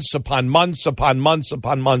months upon months upon months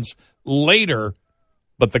upon months later.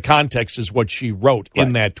 But the context is what she wrote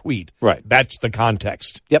in that tweet. Right. That's the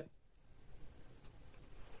context. Yep.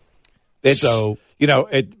 So,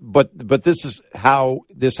 but this is how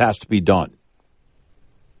this has to be done.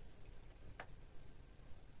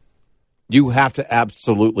 You have to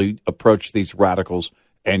absolutely approach these radicals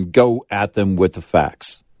and go at them with the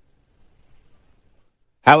facts.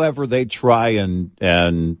 However they try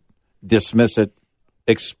and dismiss it,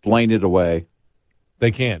 explain it away.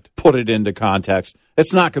 They can't. Put it into context.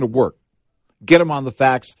 It's not going to work. Get them on the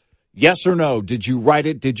facts. Yes or no? Did you write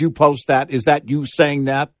it? Did you post that? Is that you saying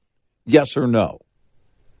that? Yes or no?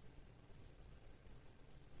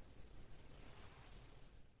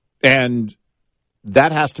 And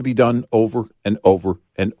that has to be done over and over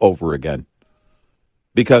and over again.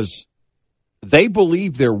 Because they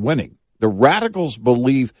believe they're winning. The radicals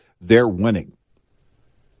believe they're winning.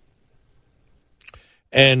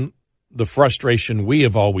 And the frustration we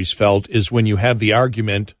have always felt is when you have the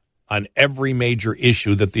argument on every major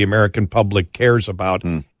issue that the American public cares about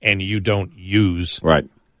and you don't use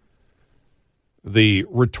the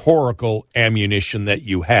rhetorical ammunition that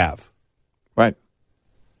you have. Right.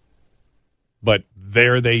 But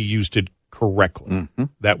there they used it correctly.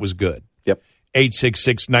 That was good. Yep.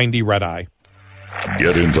 866-90-RED-EYE.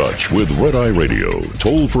 Get in touch with Red Eye Radio,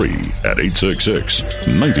 toll free at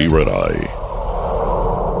 866-90-RED-EYE.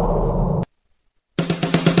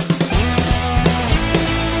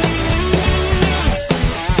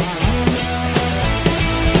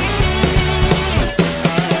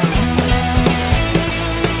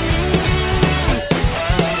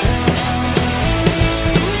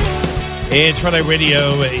 It's Red Eye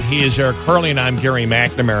Radio. He is Eric Hurley, and I'm Gary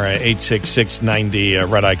McNamara.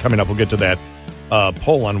 866-90-RED-EYE. Coming up, we'll get to that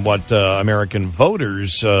poll on what American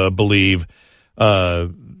voters believe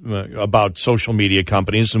about social media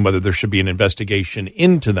companies and whether there should be an investigation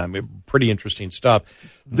into them. Pretty interesting stuff.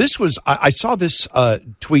 This was I saw this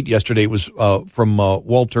tweet yesterday. It was from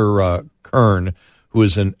Walter Kern, who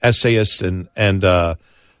is an essayist and does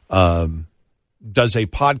a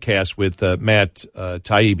podcast with Matt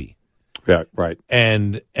Taibbi. Yeah, right.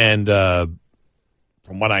 And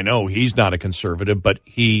from what I know, he's not a conservative, but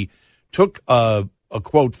he took a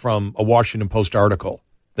quote from a Washington Post article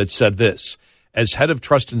that said this: as head of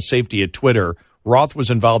trust and safety at Twitter, Roth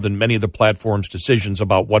was involved in many of the platform's decisions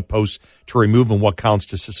about what posts to remove and what accounts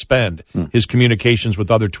to suspend. His communications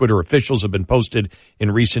with other Twitter officials have been posted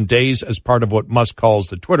in recent days as part of what Musk calls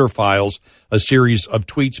the Twitter Files, a series of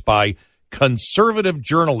tweets by conservative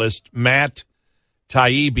journalist Matt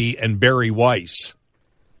Taibbi and Barry Weiss.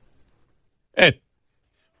 And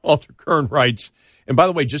Walter Kern writes, and by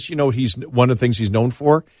the way, just he's one of the things he's known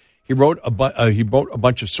for. He wrote a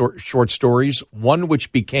bunch of short stories, one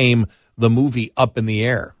which became the movie Up in the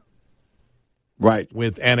Air, right,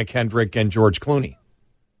 with Anna Kendrick and George Clooney.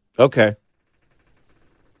 Okay.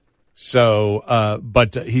 So,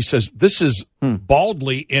 but he says this is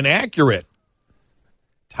baldly inaccurate.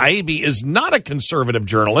 Taibbi is not a conservative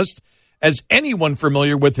journalist, as anyone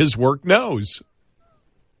familiar with his work knows.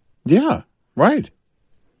 Yeah, right.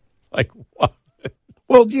 Like, what?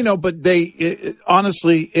 Well, but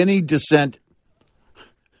honestly, any dissent,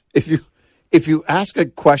 if you ask a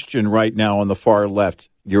question right now on the far left,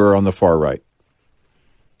 you're on the far right.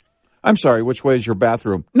 I'm sorry, which way is your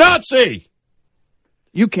bathroom? Nazi!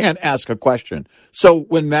 You can't ask a question. So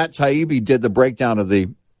when Matt Taibbi did the breakdown of the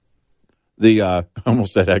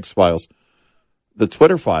almost said X-Files, the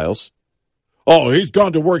Twitter files, he's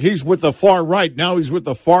gone to work. He's with the far right. Now he's with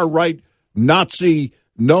the far right Nazi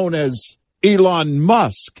known as Elon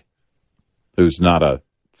Musk, who's not a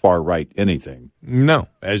far right anything. No.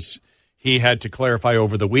 As he had to clarify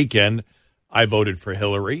over the weekend, I voted for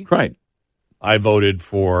Hillary. Right. I voted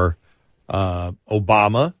for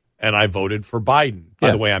Obama, and I voted for Biden.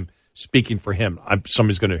 By the way, I'm speaking for him.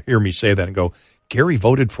 Somebody's going to hear me say that and go, Gary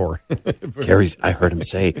voted for. I heard him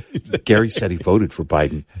say, Gary said he voted for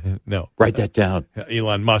Biden. No. Write that down.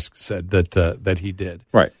 Elon Musk said that he did.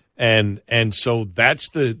 Right. And so that's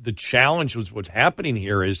the challenge was what's happening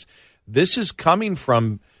here is this is coming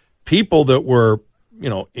from people that were,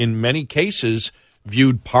 in many cases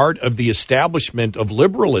viewed part of the establishment of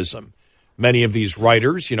liberalism. Many of these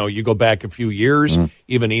writers, you go back a few years,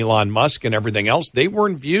 even Elon Musk and everything else, they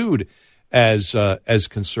weren't viewed as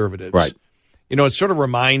conservatives. Right. You know, it sort of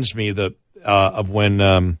reminds me of when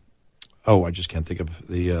I just can't think of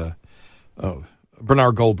the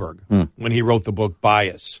Bernard Goldberg when he wrote the book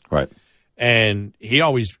Bias. Right. And he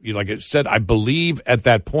always, like I said, I believe at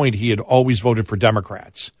that point he had always voted for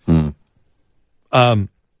Democrats. And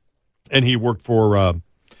he worked for I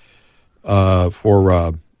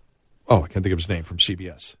can't think of his name from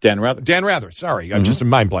CBS. Dan Rather. Dan Rather, sorry. I'm just a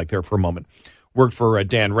mind blank there for a moment. Worked for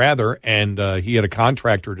Dan Rather, and he had a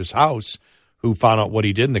contractor at his house who found out what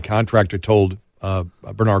he did, and the contractor told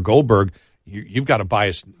Bernard Goldberg, you've got a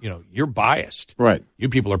bias, you're biased. Right. You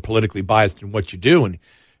people are politically biased in what you do.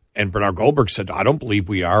 And Bernard Goldberg said, I don't believe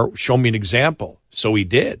we are. Show me an example. So he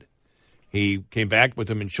did. He came back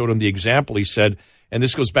with him and showed him the example. He said, and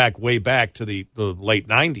this goes way back to the late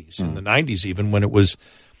 90s, in the 90s even, when it was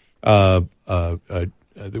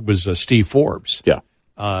Steve Forbes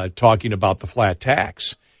talking about the flat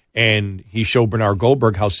tax. And he showed Bernard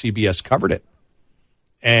Goldberg how CBS covered it.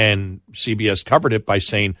 And CBS covered it by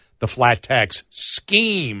saying the flat tax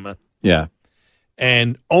scheme. Yeah.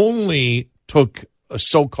 And only took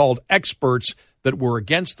so-called experts that were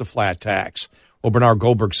against the flat tax. Well, Bernard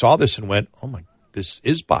Goldberg saw this and went, oh, my, this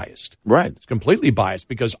is biased. Right. It's completely biased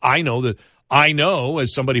because I know,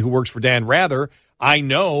 as somebody who works for Dan Rather, I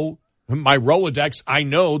know my Rolodex, I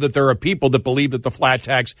know that there are people that believe that the flat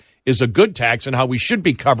tax is a good tax, and how we should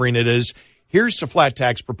be covering it is, here's the flat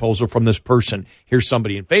tax proposal from this person. Here's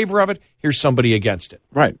somebody in favor of it. Here's somebody against it.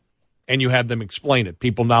 Right. And you have them explain it,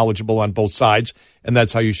 people knowledgeable on both sides, and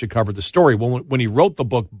that's how you should cover the story. Well, when he wrote the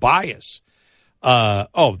book Bias,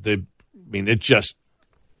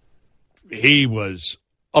 he was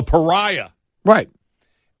a pariah. Right.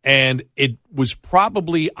 And it was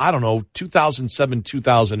probably, 2007,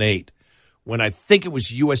 2008, when I think it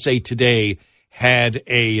was USA Today had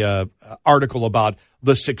a article about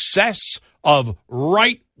the success of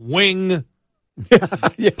right-wing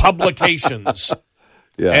publications.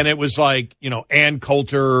 Yeah. And it was like, Ann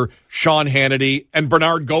Coulter, Sean Hannity, and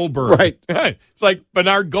Bernard Goldberg. Right. It's like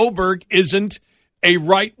Bernard Goldberg isn't a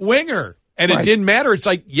right-winger. And It didn't matter. It's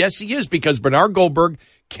like, yes, he is, because Bernard Goldberg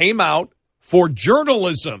came out for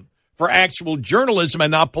journalism, for actual journalism and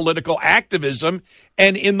not political activism.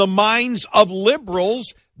 And in the minds of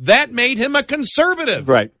liberals, that made him a conservative.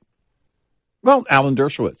 Right. Well, Alan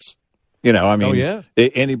Dershowitz.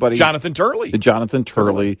 Anybody. Jonathan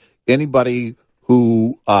Turley. Anybody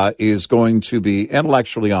who is going to be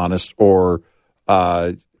intellectually honest or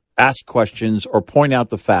ask questions or point out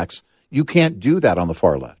the facts. You can't do that on the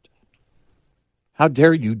far left. How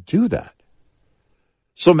dare you do that?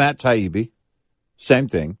 So Matt Taibbi, same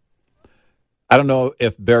thing. I don't know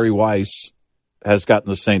if Bari Weiss has gotten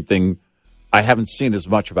the same thing. I haven't seen as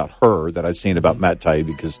much about her that I've seen about Matt Taibbi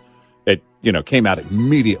because it, came out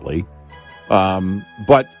immediately.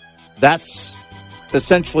 But that's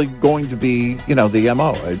essentially going to be, the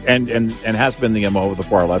MO and has been the MO of the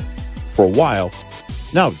far left for a while.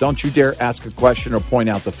 No, don't you dare ask a question or point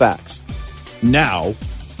out the facts. Now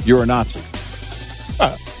you're a Nazi.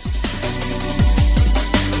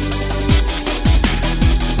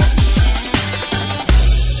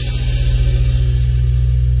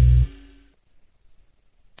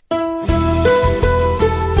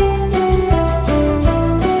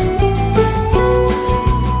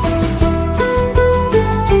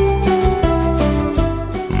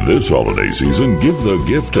 This holiday season, give the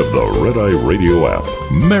gift of the Red Eye Radio app.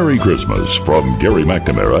 Merry Christmas from Gary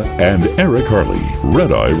McNamara and Eric Harley.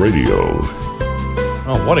 Red Eye Radio.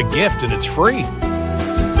 Oh, what a gift, and it's free.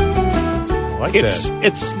 It's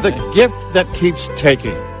the gift that keeps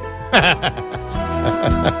taking.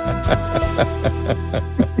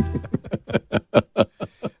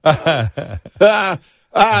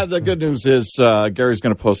 The good news is Gary's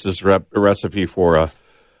going to post this recipe for a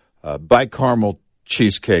bicaramel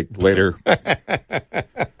cheesecake later.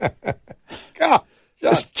 God,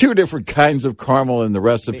 there's two different kinds of caramel in the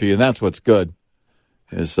recipe, and that's what's good.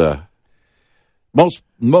 Is most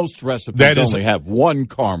recipes only have one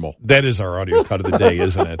caramel. That is our audio cut of the day,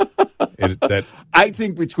 isn't it? I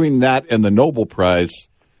think between that and the Nobel Prize,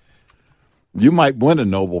 you might win a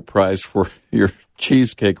Nobel Prize for your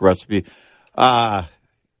cheesecake recipe. Yeah.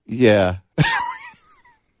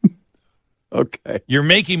 Okay. You're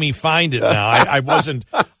making me find it now. I wasn't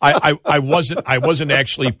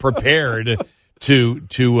actually prepared to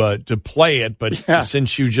play it, but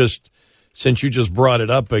since you just brought it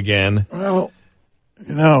up again. Well,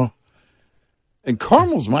 and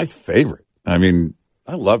caramel's my favorite. I mean,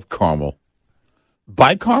 I love caramel.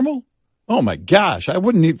 Bicaramel? Oh my gosh, I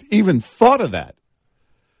wouldn't even thought of that.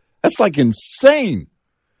 That's like insane.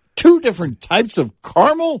 2 different types of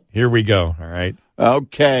caramel? Here we go. All right.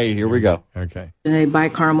 Okay, here we go. Okay. In a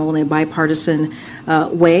bicameral and a bipartisan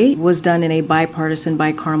way, was done in a bipartisan,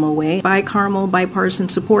 bicameral way. Bicameral, bipartisan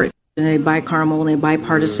support. In a bicameral and a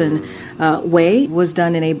bipartisan way, was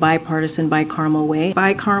done in a bipartisan, bicameral way.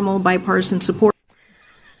 Bicameral, bipartisan support.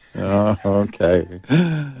 Okay.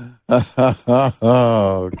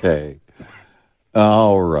 Okay.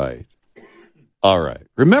 All right.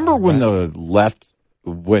 Remember when the left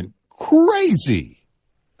went crazy?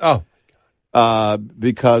 Oh.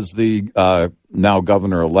 Because the now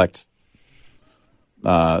governor-elect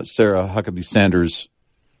Sarah Huckabee Sanders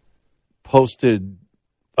posted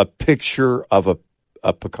a picture of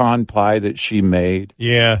a pecan pie that she made.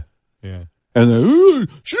 Yeah. And then,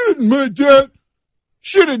 she didn't make that.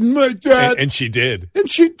 She didn't make that. And she did.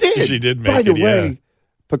 And she did. She did make it, By the way,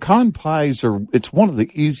 pecan pies it's one of the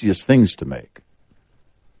easiest things to make.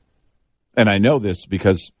 And I know this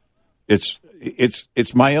because it's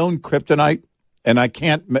my own kryptonite, and I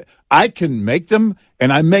can make them,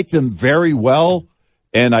 and I make them very well,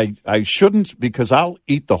 and I shouldn't because I'll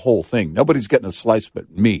eat the whole thing. Nobody's getting a slice but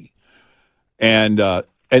me. And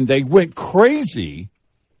they went crazy,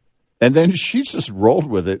 and then she just rolled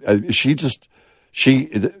with it. She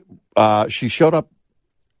showed up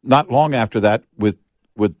not long after that with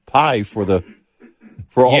pie for all the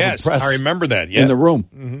press. I remember that. Yeah. In the room.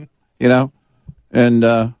 Mm-hmm.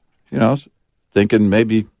 And thinking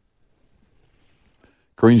maybe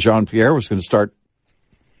Karine Jean-Pierre was going to start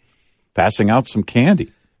passing out some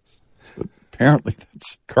candy. But apparently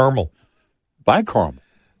that's caramel. Bicameral.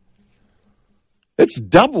 It's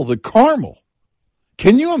double the caramel.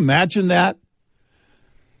 Can you imagine that?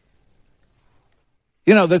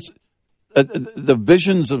 That's the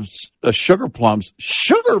visions of sugar plums.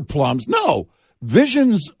 Sugar plums? No.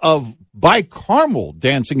 Visions of bicameral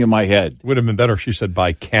dancing in my head. Would have been better if she said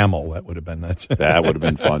by camel. That would have been that would have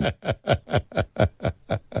been fun.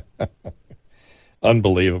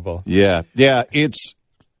 Unbelievable. Yeah. It's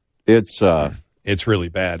really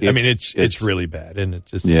bad. It's really bad, and it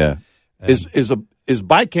just Is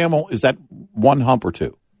bicameral, is that 1 hump or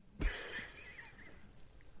 2?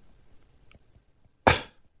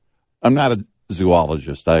 I'm not a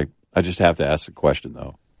zoologist. I just have to ask the question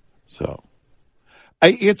though. So.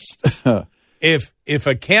 If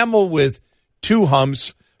a camel with 2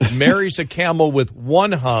 humps marries a camel with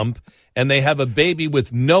 1 hump and they have a baby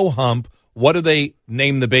with no hump, what do they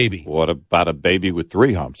name the baby? What about a baby with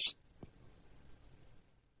 3 humps?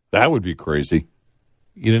 That would be crazy.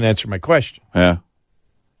 You didn't answer my question. Yeah.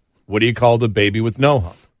 What do you call the baby with no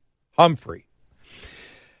hump? Humphrey.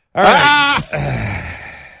 All right.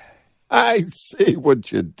 I see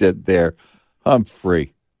what you did there.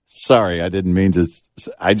 Humphrey. Sorry, I didn't mean to.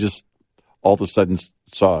 I just all of a sudden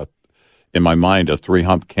saw in my mind a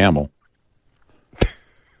 3-hump camel.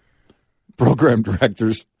 Program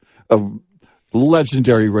directors of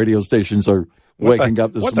legendary radio stations are waking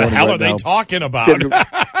up this morning. What the hell right are they now. talking about?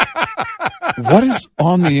 What is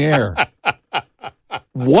on the air?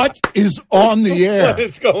 What is on the air? What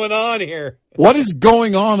is going on here? What is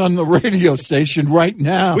going on the radio station right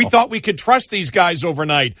now? We thought we could trust these guys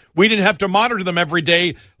overnight. We didn't have to monitor them every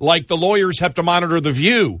day like the lawyers have to monitor The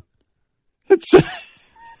View. It's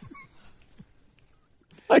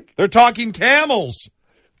like they're talking camels.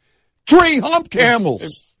 3-hump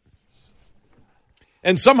camels.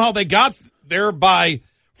 And somehow they got there by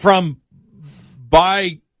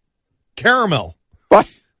caramel.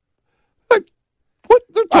 What?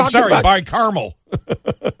 I'm sorry, by caramel.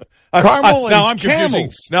 Caramel and now I'm confusing.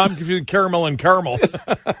 camels. Now I'm confusing caramel and caramel.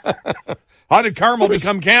 How did caramel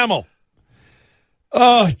become camel?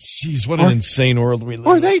 Oh, jeez, what an insane world we live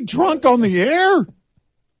in. Are they drunk on the air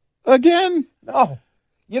again? No.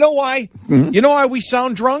 You know why? Mm-hmm. You know why we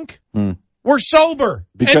sound drunk? We're sober,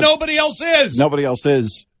 and nobody else is. Nobody else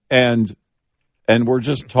is, and we're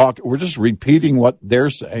just talking. We're just repeating what they're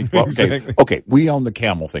saying. Well, okay, we own the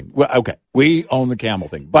camel thing. Well, okay, we own the camel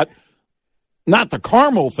thing, but not the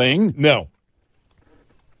caramel thing. No.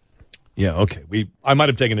 Yeah, okay. I might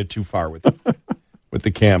have taken it too far with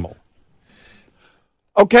the camel.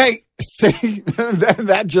 Okay, see,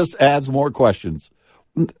 that just adds more questions.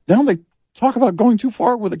 Now they talk about going too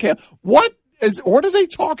far with the camel. What are they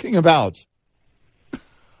talking about?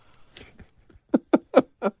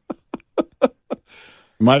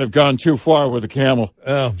 Might have gone too far with the camel.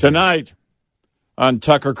 Oh. Tonight on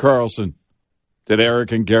Tucker Carlson, did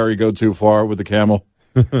Eric and Gary go too far with the camel?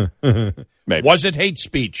 Maybe. Was it hate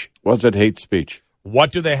speech? Was it hate speech?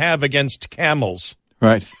 What do they have against camels?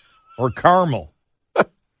 Right. Or caramel?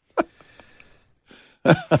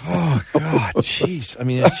 Oh, God, jeez. I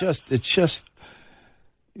mean, it's just.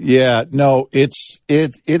 Yeah, no, it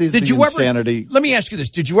is insanity. Let me ask you this.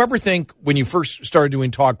 Did you ever think when you first started doing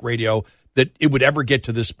talk radio that it would ever get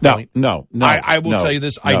to this point? No. I will tell you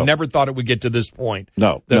this. No. I never thought it would get to this point.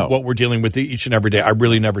 No. What we're dealing with each and every day. I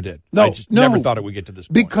really never did. No. I just never thought it would get to this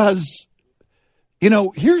point. Because,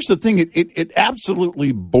 here's the thing. It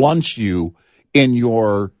absolutely blunts you in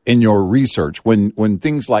your research when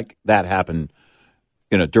things like that happen,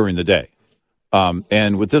 during the day.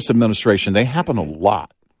 And with this administration, they happen a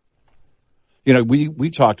lot. We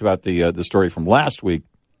talked about the story from last week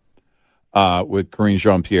with Karine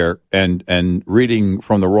Jean-Pierre and reading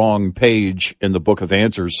from the wrong page in the Book of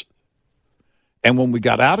Answers. And when we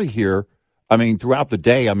got out of here, throughout the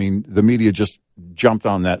day, the media just jumped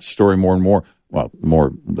on that story more and more. Well,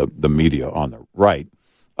 more the media on the right,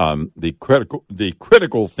 the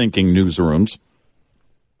critical thinking newsrooms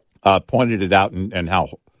pointed it out and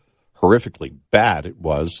how horrifically bad it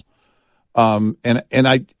was.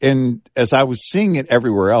 And as I was seeing it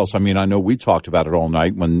everywhere else, I know we talked about it all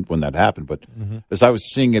night when that happened, but as I was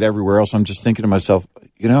seeing it everywhere else, I'm just thinking to myself,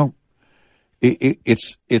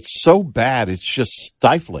 it's so bad, it's just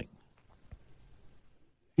stifling.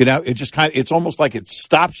 It just it's almost like it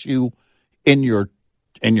stops you in your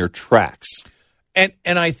tracks. And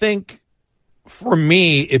I think for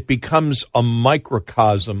me, it becomes a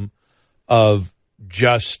microcosm of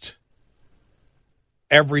just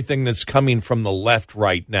everything that's coming from the left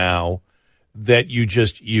right now, that you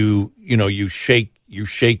shake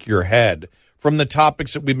your head from the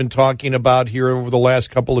topics that we've been talking about here over the last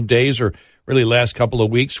couple of days, or really last couple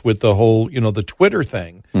of weeks, with the whole, the Twitter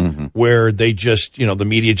thing, where they just, the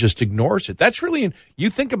media just ignores it. That's really, you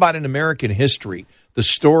think about in American history, the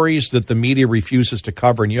stories that the media refuses to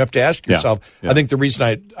cover, and you have to ask yourself, I think the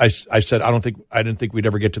reason I said I didn't think we'd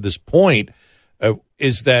ever get to this point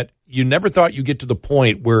is that you never thought you'd get to the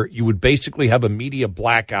point where you would basically have a media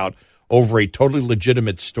blackout over a totally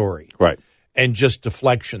legitimate story. Right. And just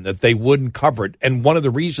deflection, that they wouldn't cover it. And one of the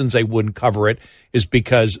reasons they wouldn't cover it is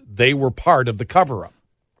because they were part of the cover-up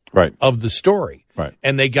of the story. Right.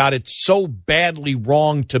 And they got it so badly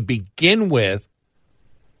wrong to begin with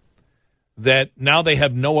that now they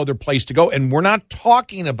have no other place to go. And we're not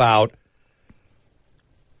talking about...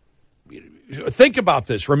 Think about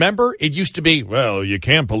this. Remember, it used to be, well, you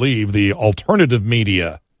can't believe the alternative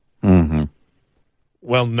media. Mm-hmm.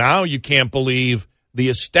 Well, now you can't believe the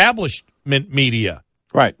establishment media.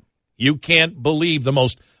 Right. You can't believe the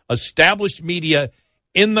most established media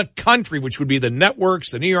in the country, which would be the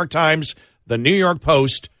networks, the New York Times, the New York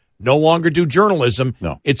Post, no longer do journalism.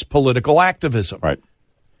 No. It's political activism. Right.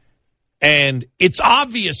 And it's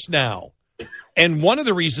obvious now. And one of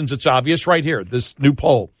the reasons it's obvious right here, this new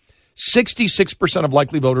poll, 66% of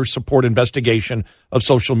likely voters support investigation of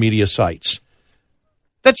social media sites.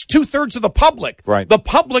 That's 2/3 of the public. Right. The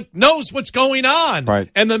public knows what's going on. Right.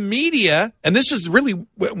 And the media, and this is really,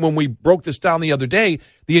 when we broke this down the other day,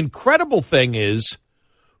 the incredible thing is,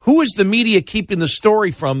 who is the media keeping the story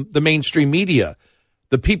from the mainstream media?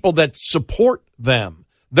 The people that support them.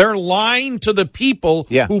 They're lying to the people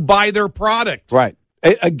who buy their product. Right.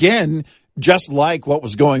 Again, just like what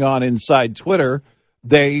was going on inside Twitter,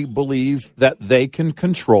 they believe that they can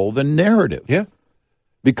control the narrative. Yeah.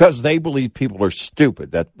 Because they believe people are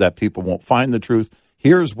stupid, that people won't find the truth.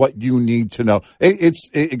 Here's what you need to know.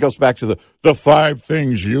 It goes back to the 5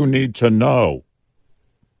 things you need to know.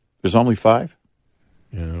 There's only 5?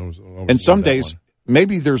 Yeah. And some days,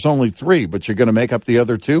 maybe there's only 3, but you're going to make up the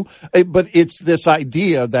other 2. But it's this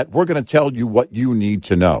idea that we're going to tell you what you need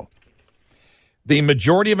to know. The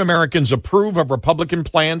majority of Americans approve of Republican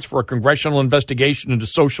plans for a congressional investigation into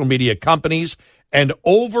social media companies and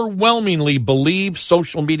overwhelmingly believe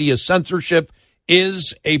social media censorship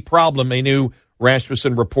is a problem. A new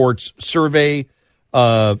Rasmussen Reports survey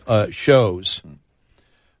shows.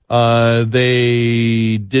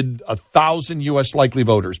 They did 1,000 U.S. likely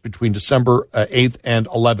voters between December 8th and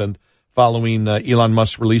 11th following Elon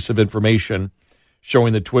Musk's release of information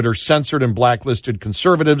showing that Twitter censored and blacklisted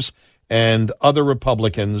conservatives and other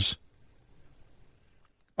Republicans,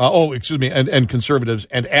 and conservatives,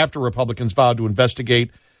 and after Republicans vowed to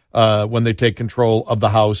investigate when they take control of the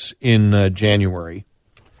House in January.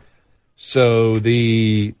 So as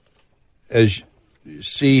you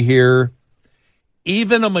see here,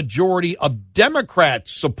 even a majority of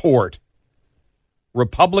Democrats support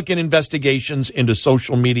Republican investigations into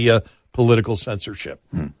social media political censorship.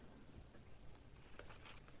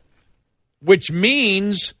 Which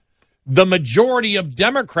means the majority of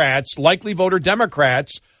Democrats, likely voter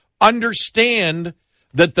Democrats, understand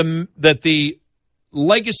that the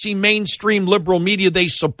legacy mainstream liberal media they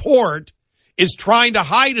support is trying to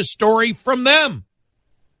hide a story from them.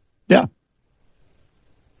 Yeah.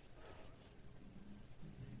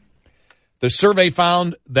 The survey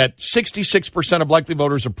found that 66% of likely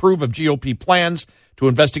voters approve of GOP plans to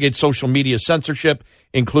investigate social media censorship,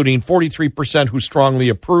 including 43% who strongly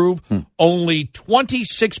approve. Only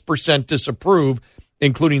 26% disapprove,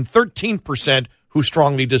 including 13% who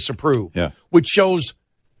strongly disapprove, which shows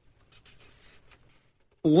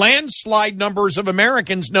landslide numbers of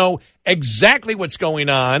Americans know exactly what's going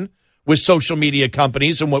on with social media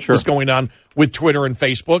companies and what was going on with Twitter and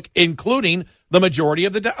Facebook, including the majority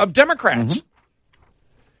of Democrats. Mm-hmm.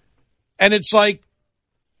 And it's like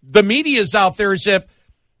the media is out there as if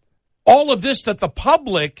all of this that the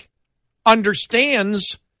public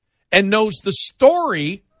understands and knows the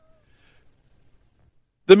story,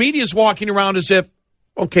 the media is walking around as if,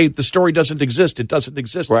 okay, the story doesn't exist. It doesn't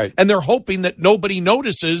exist. Right. And they're hoping that nobody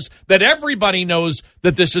notices that everybody knows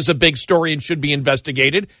that this is a big story and should be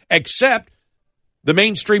investigated, except the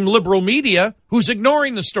mainstream liberal media who's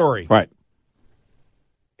ignoring the story. Right.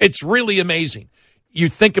 It's really amazing. You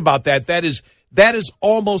think about that. That is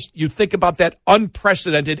almost, you think about that,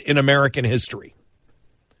 unprecedented in American history,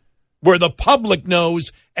 where the public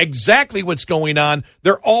knows exactly what's going on.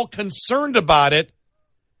 They're all concerned about it.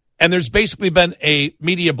 And there's basically been a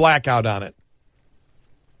media blackout on it.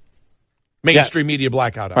 Mainstream media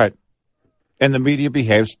blackout on it. Right. And the media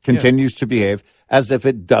continues to behave as if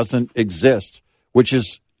it doesn't exist, which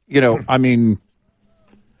is, I mean,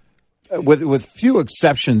 with few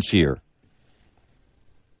exceptions here.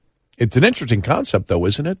 It's an interesting concept, though,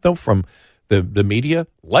 isn't it, though, from the media?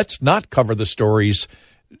 Let's not cover the stories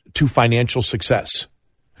to financial success.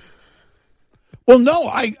 Well, no,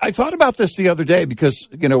 I thought about this the other day because,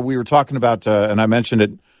 we were talking about, and I mentioned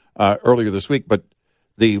it earlier this week, but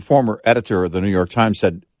the former editor of the New York Times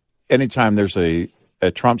said anytime there's a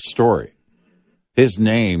Trump story, his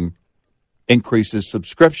name increases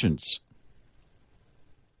subscriptions.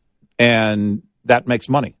 And that makes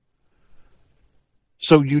money.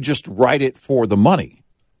 So you just write it for the money.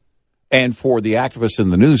 And for the activists in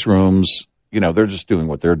the newsrooms, they're just doing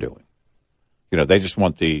what they're doing. They just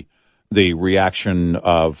want the reaction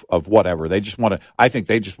of whatever. I think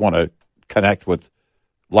they just want to connect with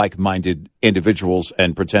like-minded individuals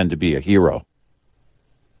and pretend to be a hero.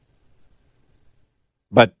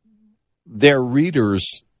 But their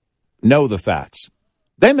readers know the facts.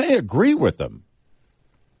 They may agree with them.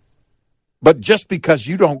 But just because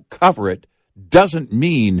you don't cover it doesn't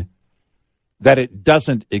mean that it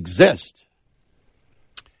doesn't exist.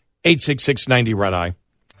 866-90-RED-EYE.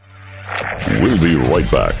 We'll be right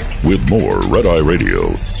back with more Red Eye Radio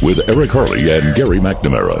with Eric Harley and Gary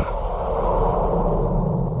McNamara.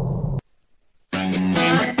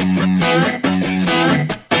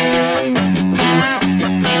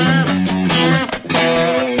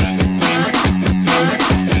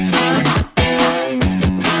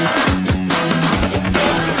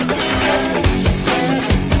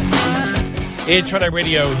 It's Red Eye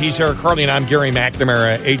Radio. He's Eric Harley, and I'm Gary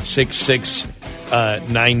McNamara,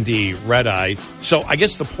 866-90-RED-EYE. So I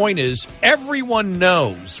guess the point is everyone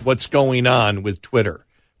knows what's going on with Twitter.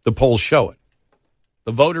 The polls show it.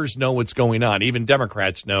 The voters know what's going on. Even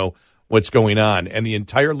Democrats know what's going on. And the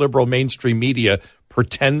entire liberal mainstream media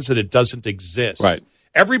pretends that it doesn't exist. Right.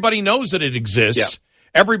 Everybody knows that it exists. Yeah.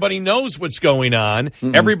 Everybody knows what's going on.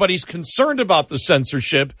 Mm-hmm. Everybody's concerned about the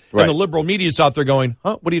censorship. Right. And the liberal media's out there going,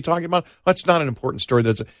 what are you talking about? That's not an important story.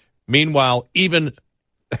 Meanwhile, even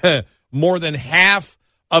more than half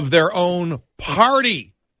of their own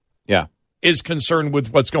party is concerned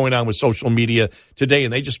with what's going on with social media today,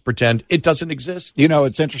 and they just pretend it doesn't exist.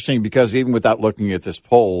 It's interesting because even without looking at this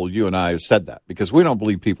poll, you and I have said that because we don't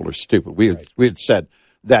believe people are stupid. We had said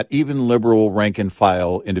that even liberal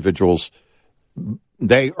rank-and-file individuals,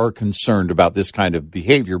 they are concerned about this kind of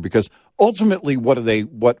behavior because ultimately what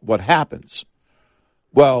happens?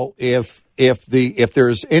 Well, if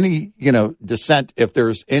there's any, dissent, if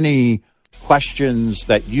there's any questions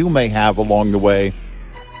that you may have along the way,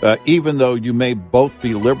 even though you may both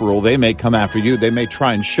be liberal, they may come after you. They may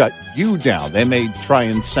try and shut you down. They may try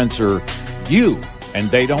and censor you, and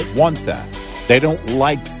they don't want that. They don't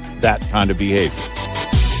like that kind of behavior.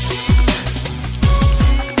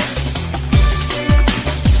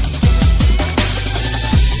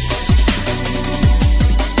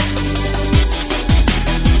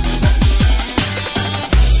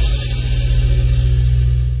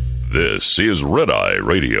 This is Red Eye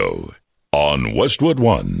Radio on Westwood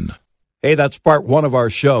One. Hey, that's part one of our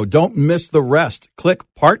show. Don't miss the rest. Click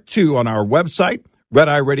part two on our website,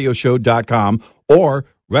 RedEyeRadioshow.com, or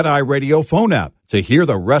Red Eye Radio phone app to hear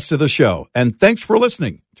the rest of the show. And thanks for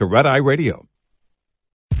listening to Red Eye Radio.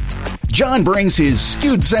 John brings his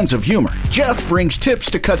skewed sense of humor. Jeff brings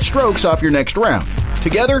tips to cut strokes off your next round.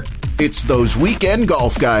 Together, it's those weekend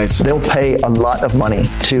golf guys. They'll pay a lot of money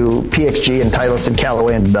to PXG and Titleist and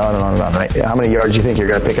Callaway and on and on and on, right? How many yards do you think you're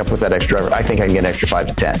going to pick up with that extra driver? I think I can get an extra 5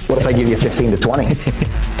 to 10. What if I give you 15 to 20?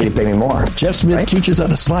 Can you pay me more? Jeff Smith teaches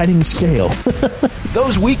on a sliding scale.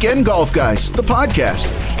 Those Weekend Golf Guys, the podcast,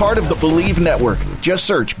 part of the Believe Network. Just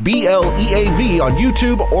search BLEAV on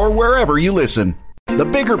YouTube or wherever you listen. The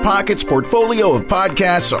Bigger Pockets portfolio of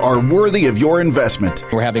podcasts are worthy of your investment.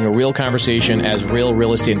 We're having a real conversation as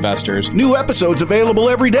real estate investors. New episodes available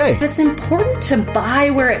every day. It's important to buy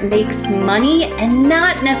where it makes money and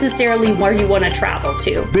not necessarily where you want to travel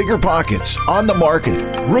to. Bigger Pockets, On the Market,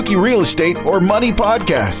 Rookie Real Estate, or Money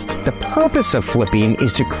Podcast. The purpose of flipping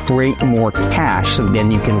is to create more cash so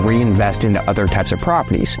then you can reinvest into other types of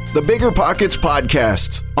properties. The Bigger Pockets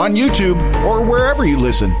Podcast, on YouTube or wherever you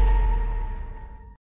listen.